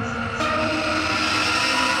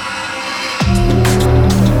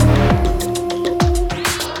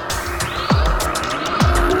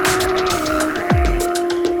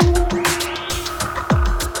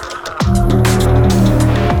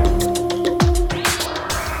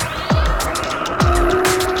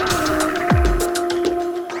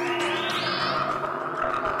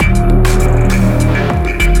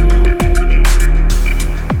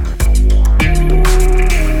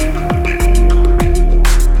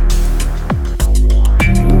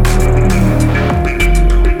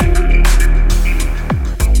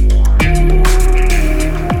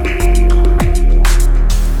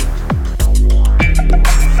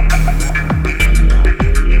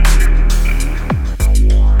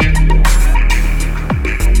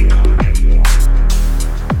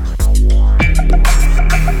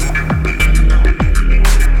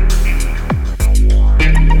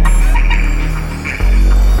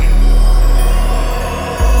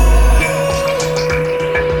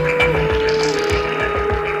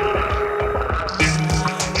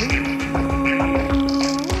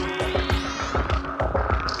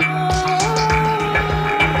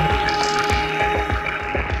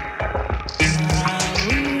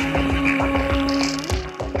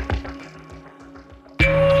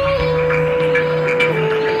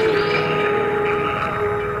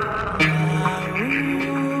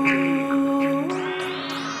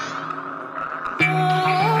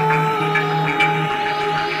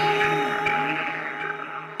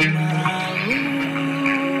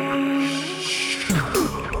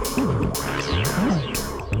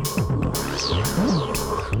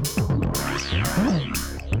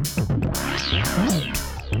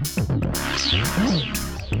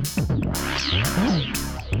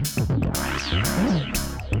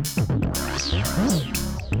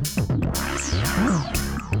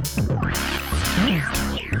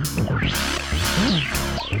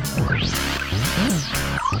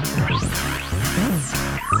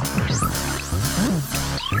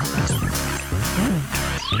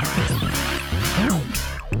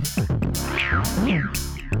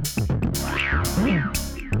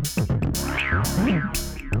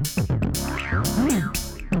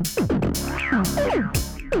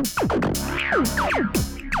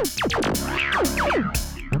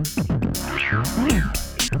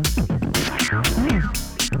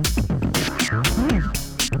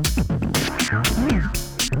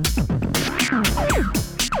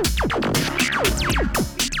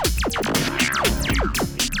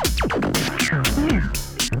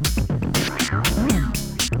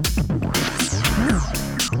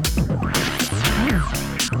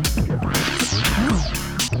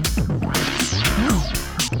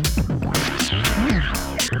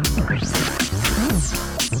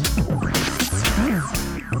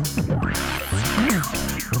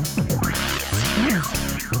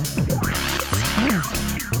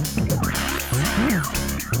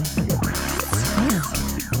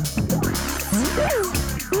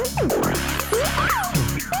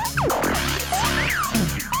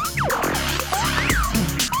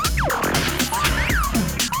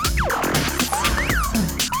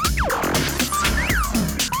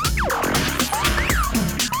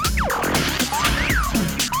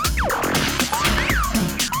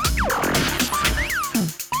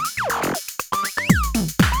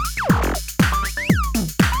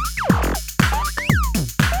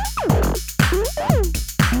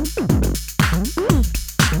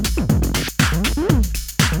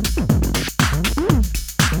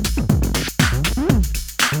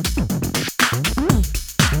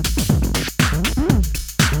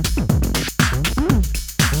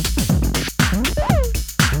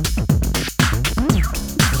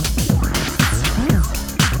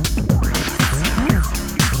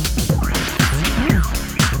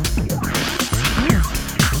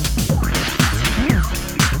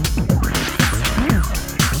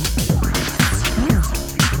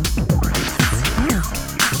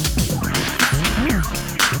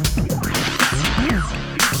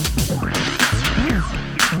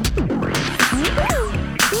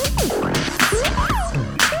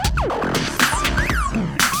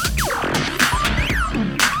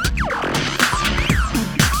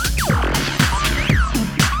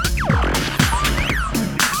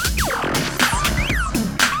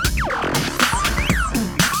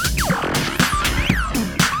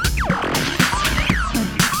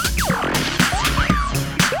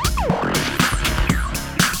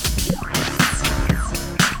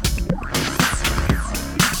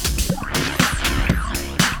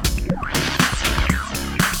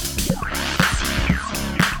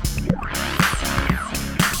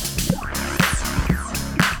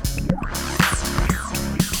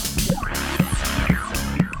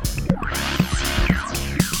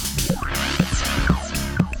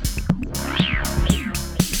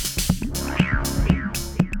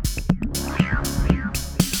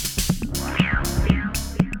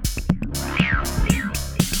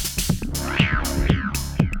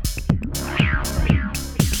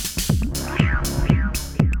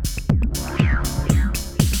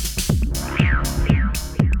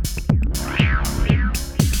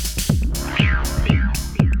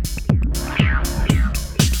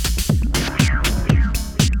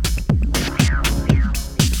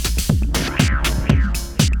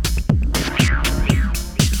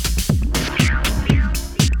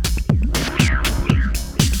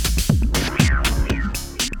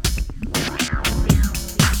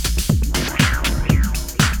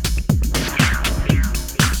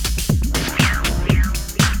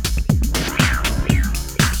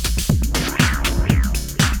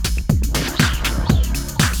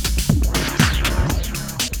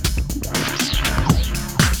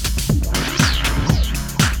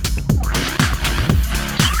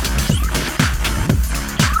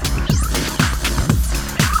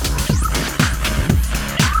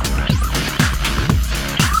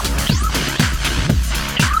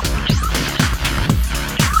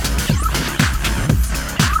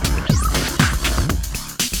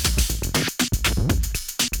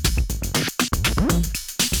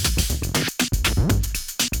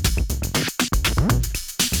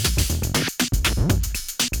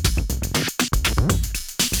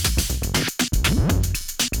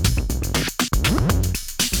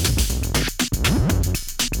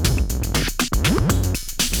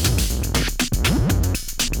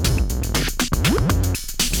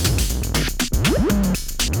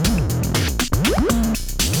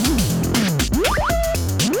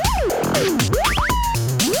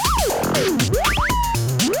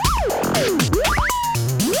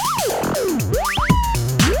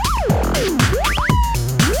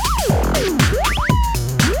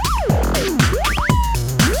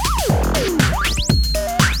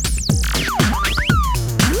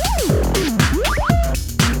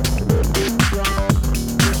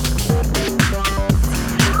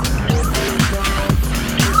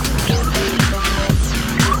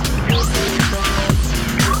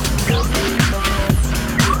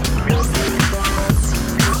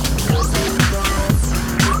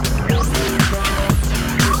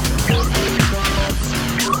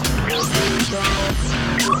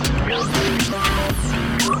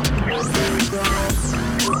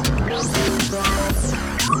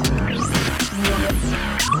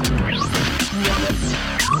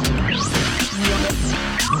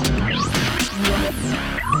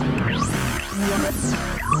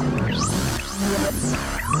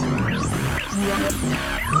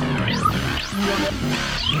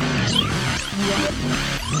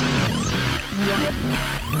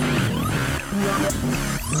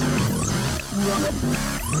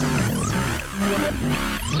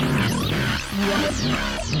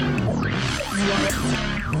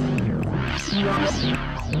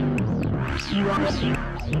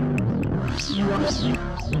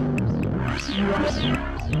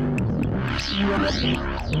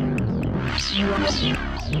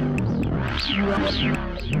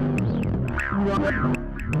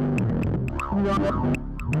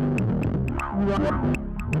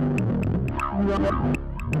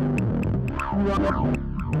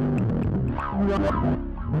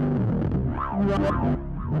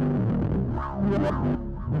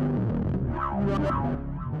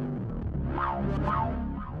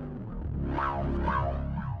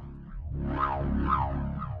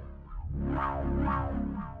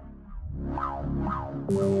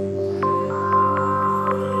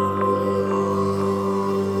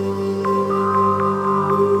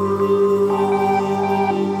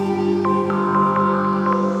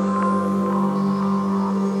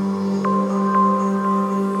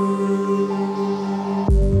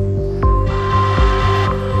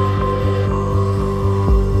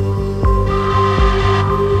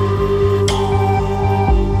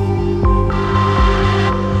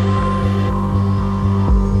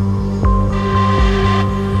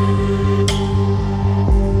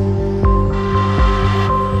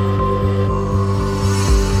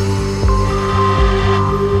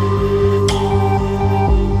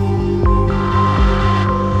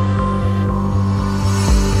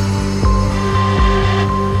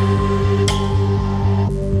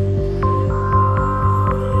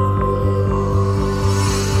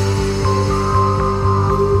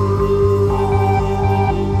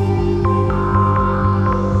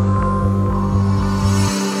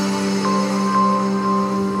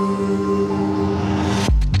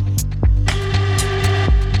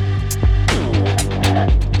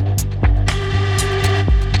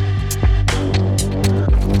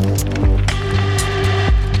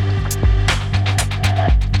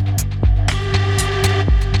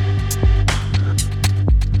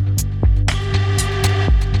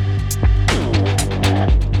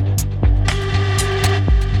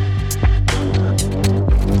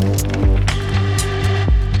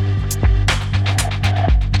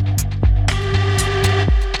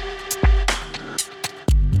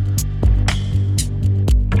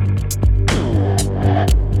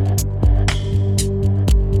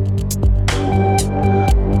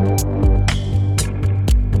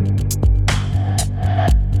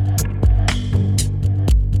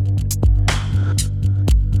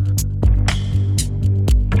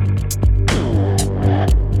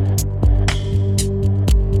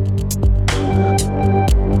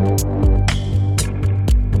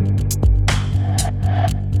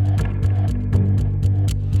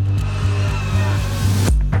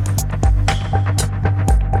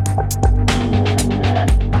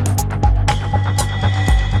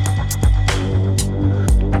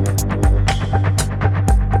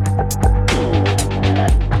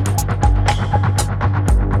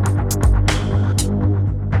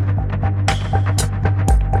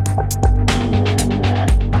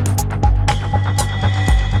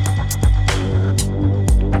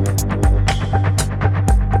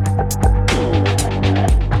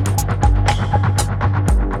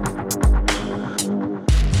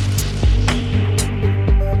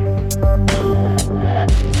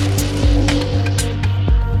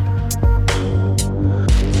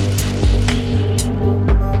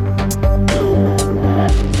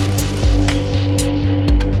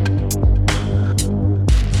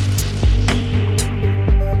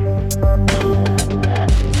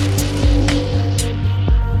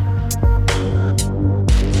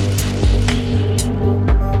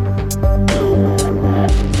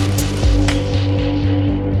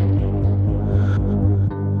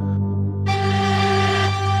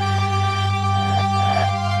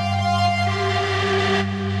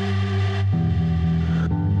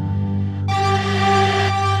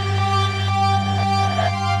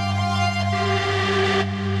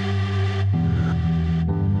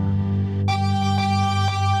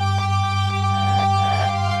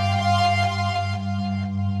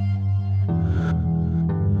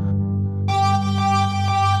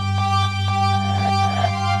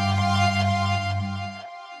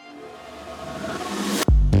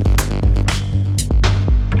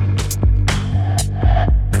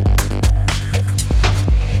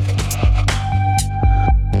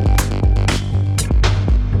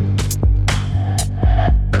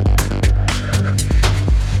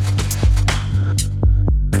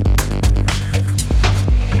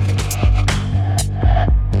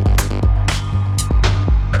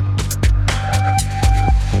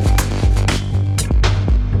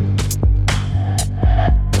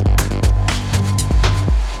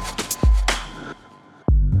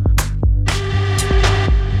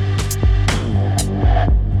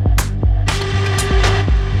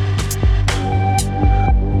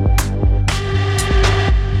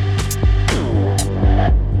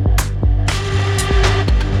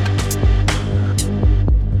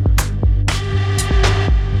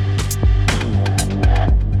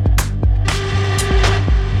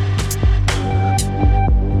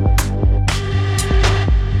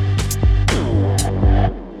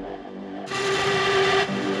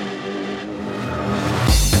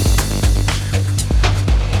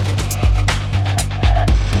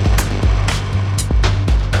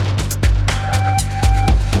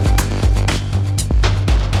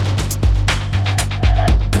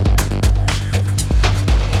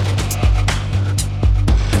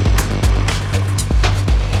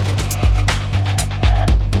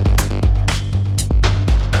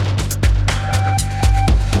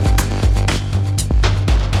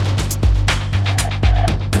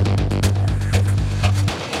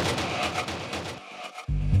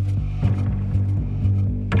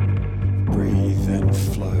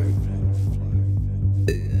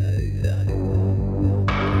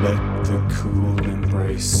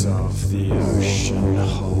 embrace of the ocean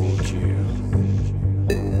hold you.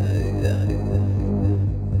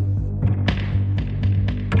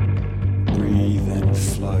 Breathe and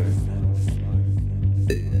float.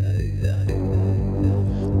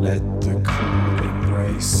 Let the cool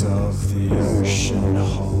embrace of the ocean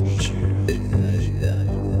hold you.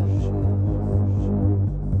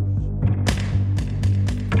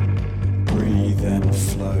 Breathe and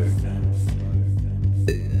float.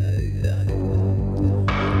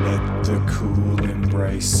 Let the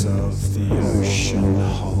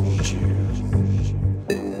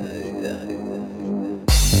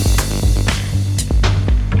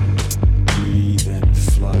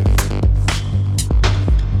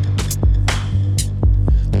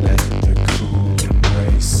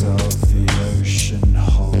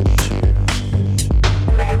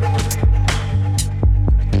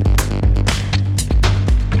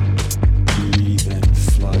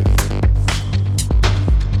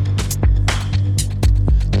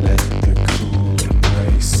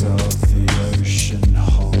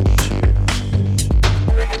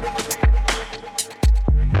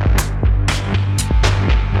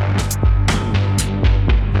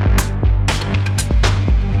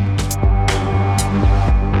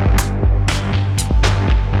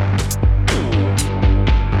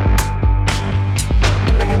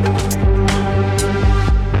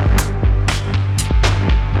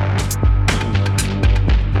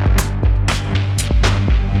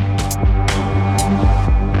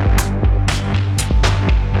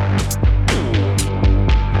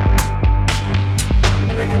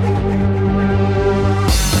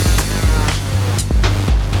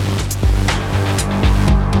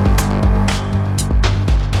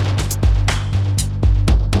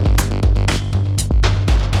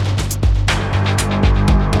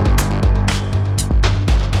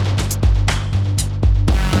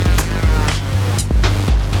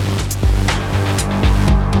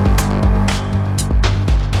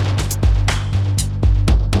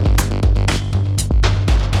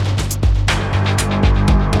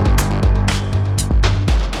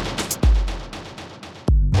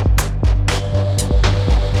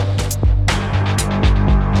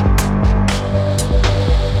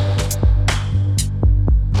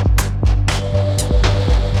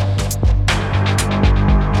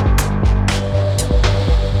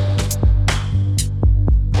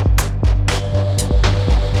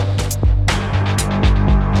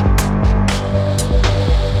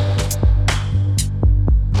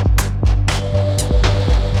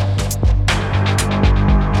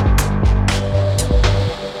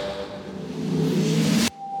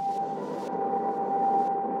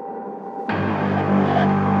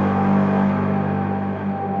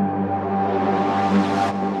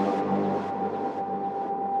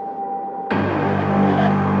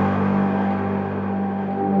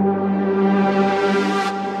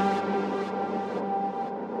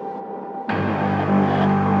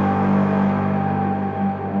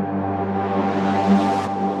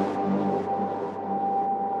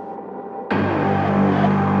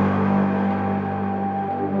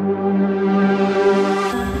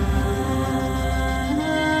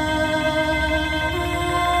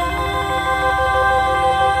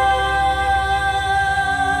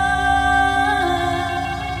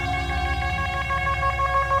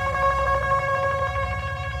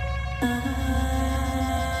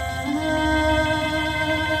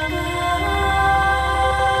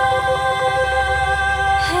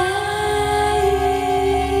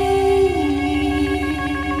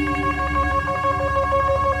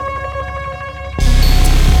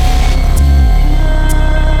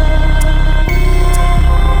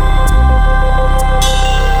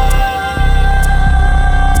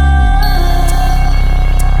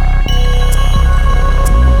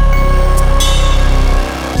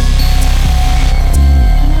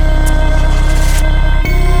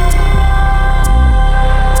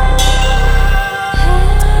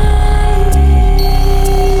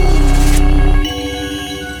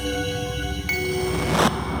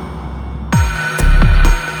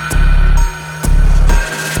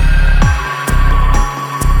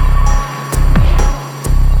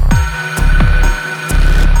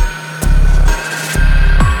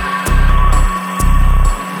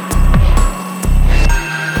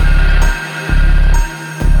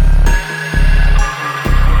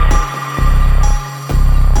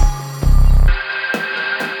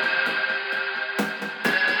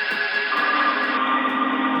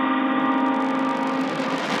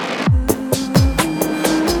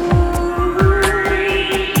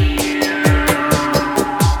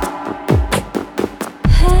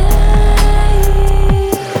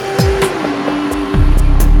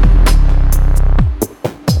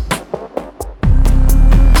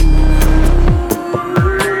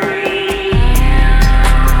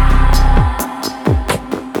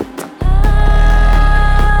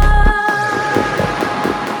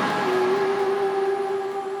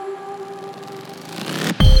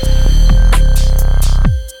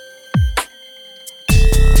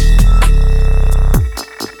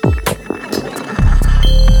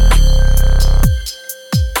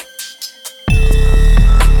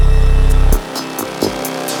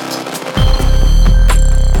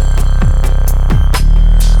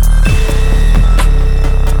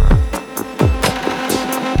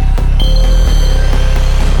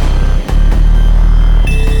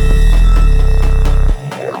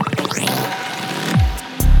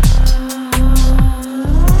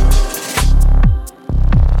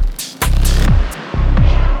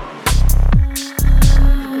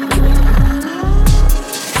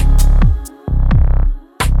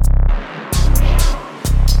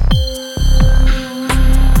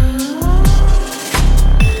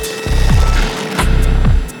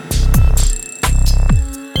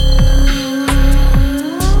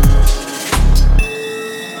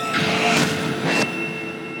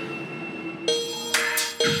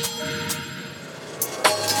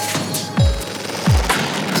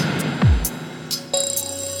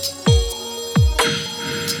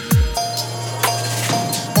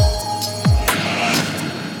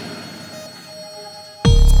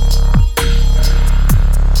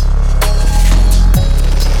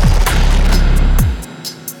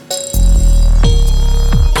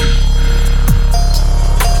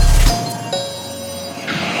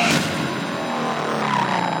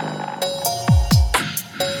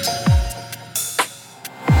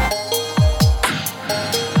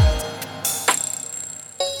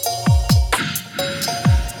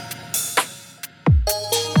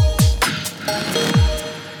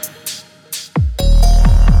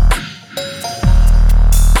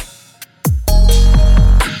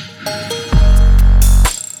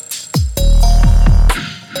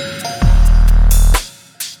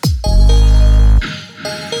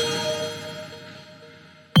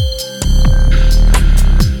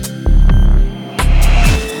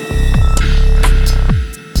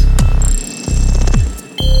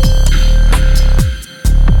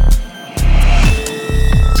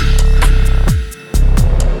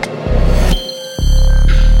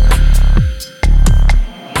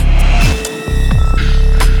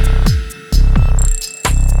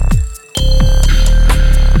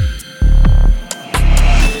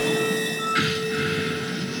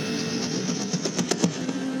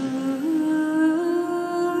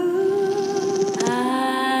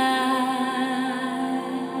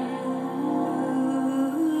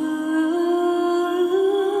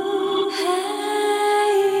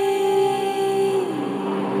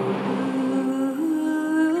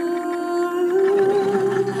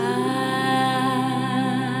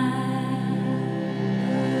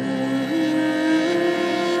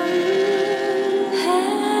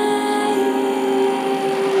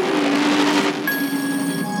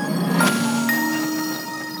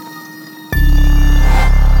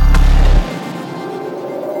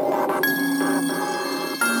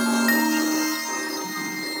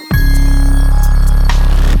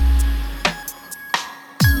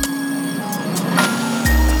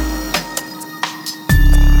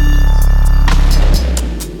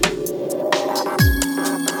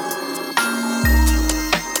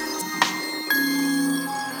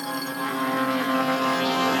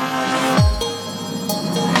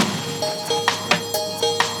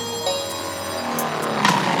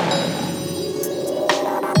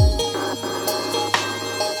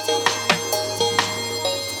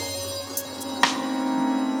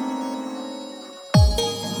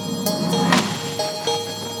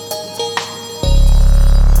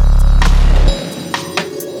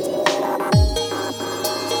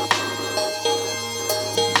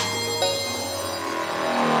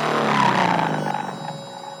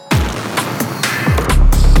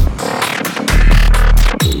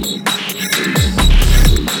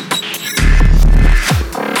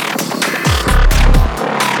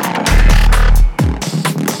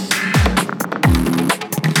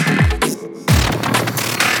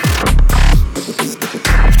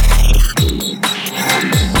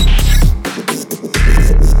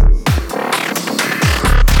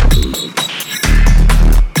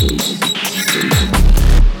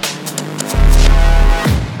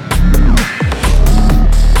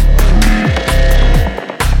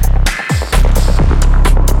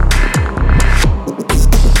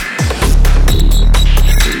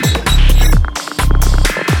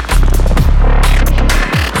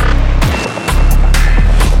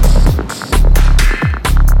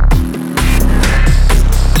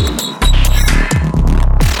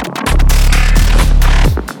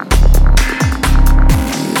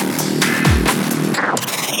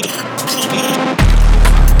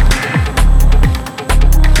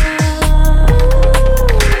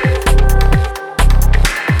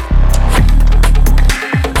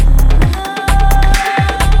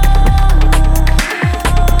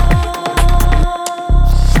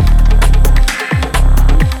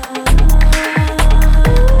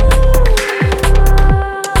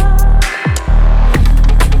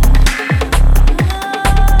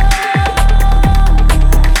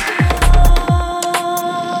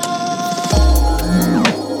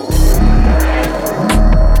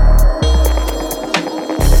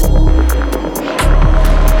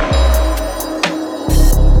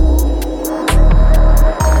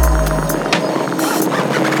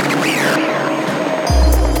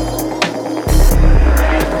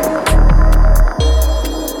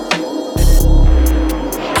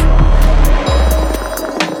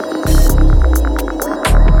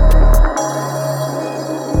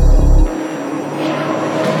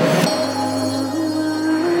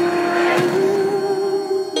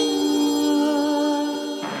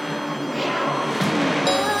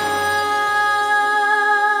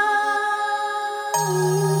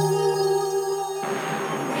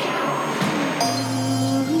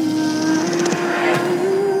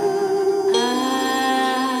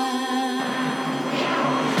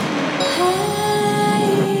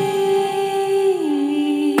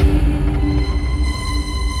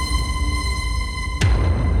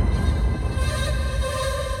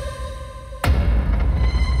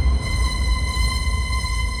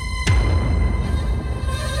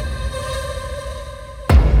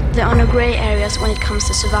comes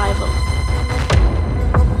to survival.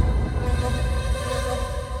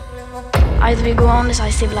 Either we go on as our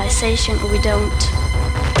civilization or we don't.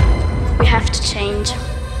 We have to change.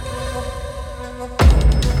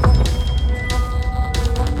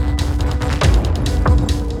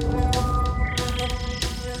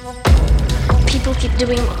 People keep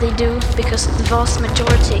doing what they do because the vast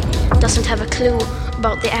majority doesn't have a clue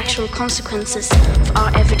about the actual consequences of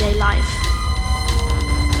our everyday life.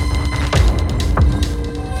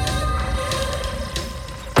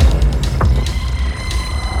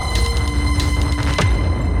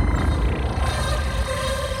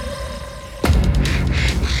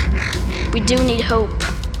 We do need hope.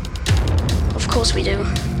 Of course we do.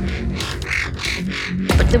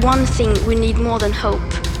 But the one thing we need more than hope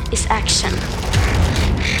is action.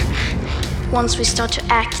 Once we start to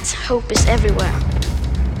act, hope is everywhere.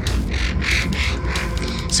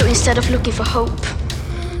 So instead of looking for hope,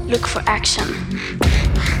 look for action.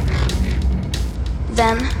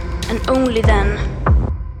 Then, and only then,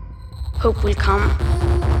 hope will come.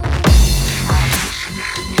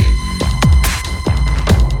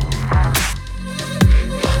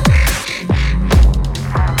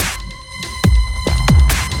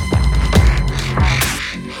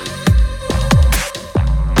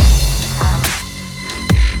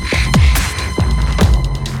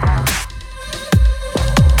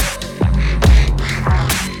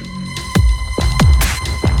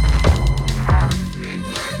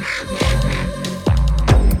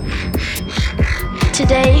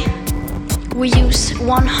 Today, we use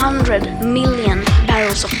 100 million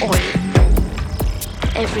barrels of oil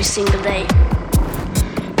every single day.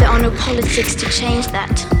 There are no politics to change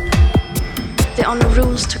that. There are no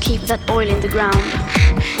rules to keep that oil in the ground.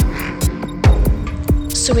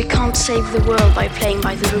 So we can't save the world by playing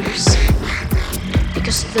by the rules.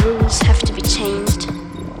 Because the rules have to be changed.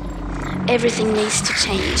 Everything needs to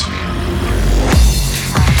change.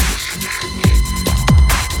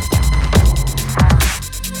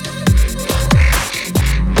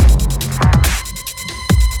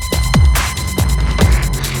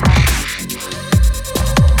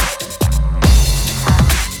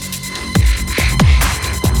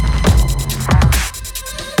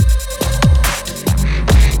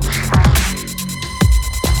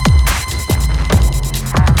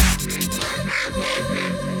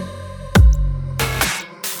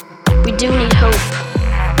 We do need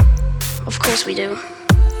hope. Of course we do.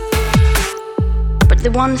 But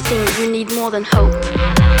the one thing we need more than hope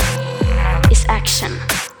is action.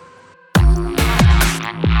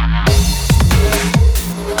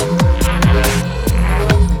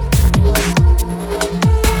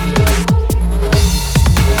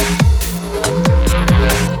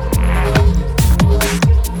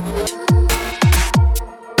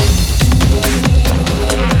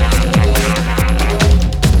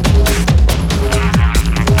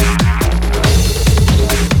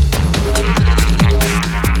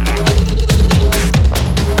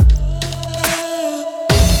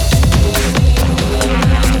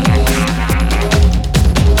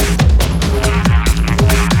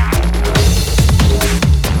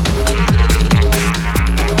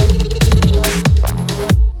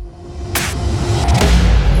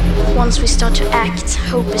 Once we start to act,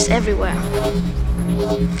 hope is everywhere.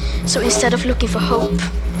 So instead of looking for hope,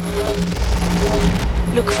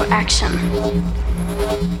 look for action.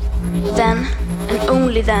 Then, and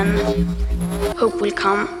only then, hope will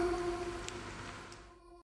come.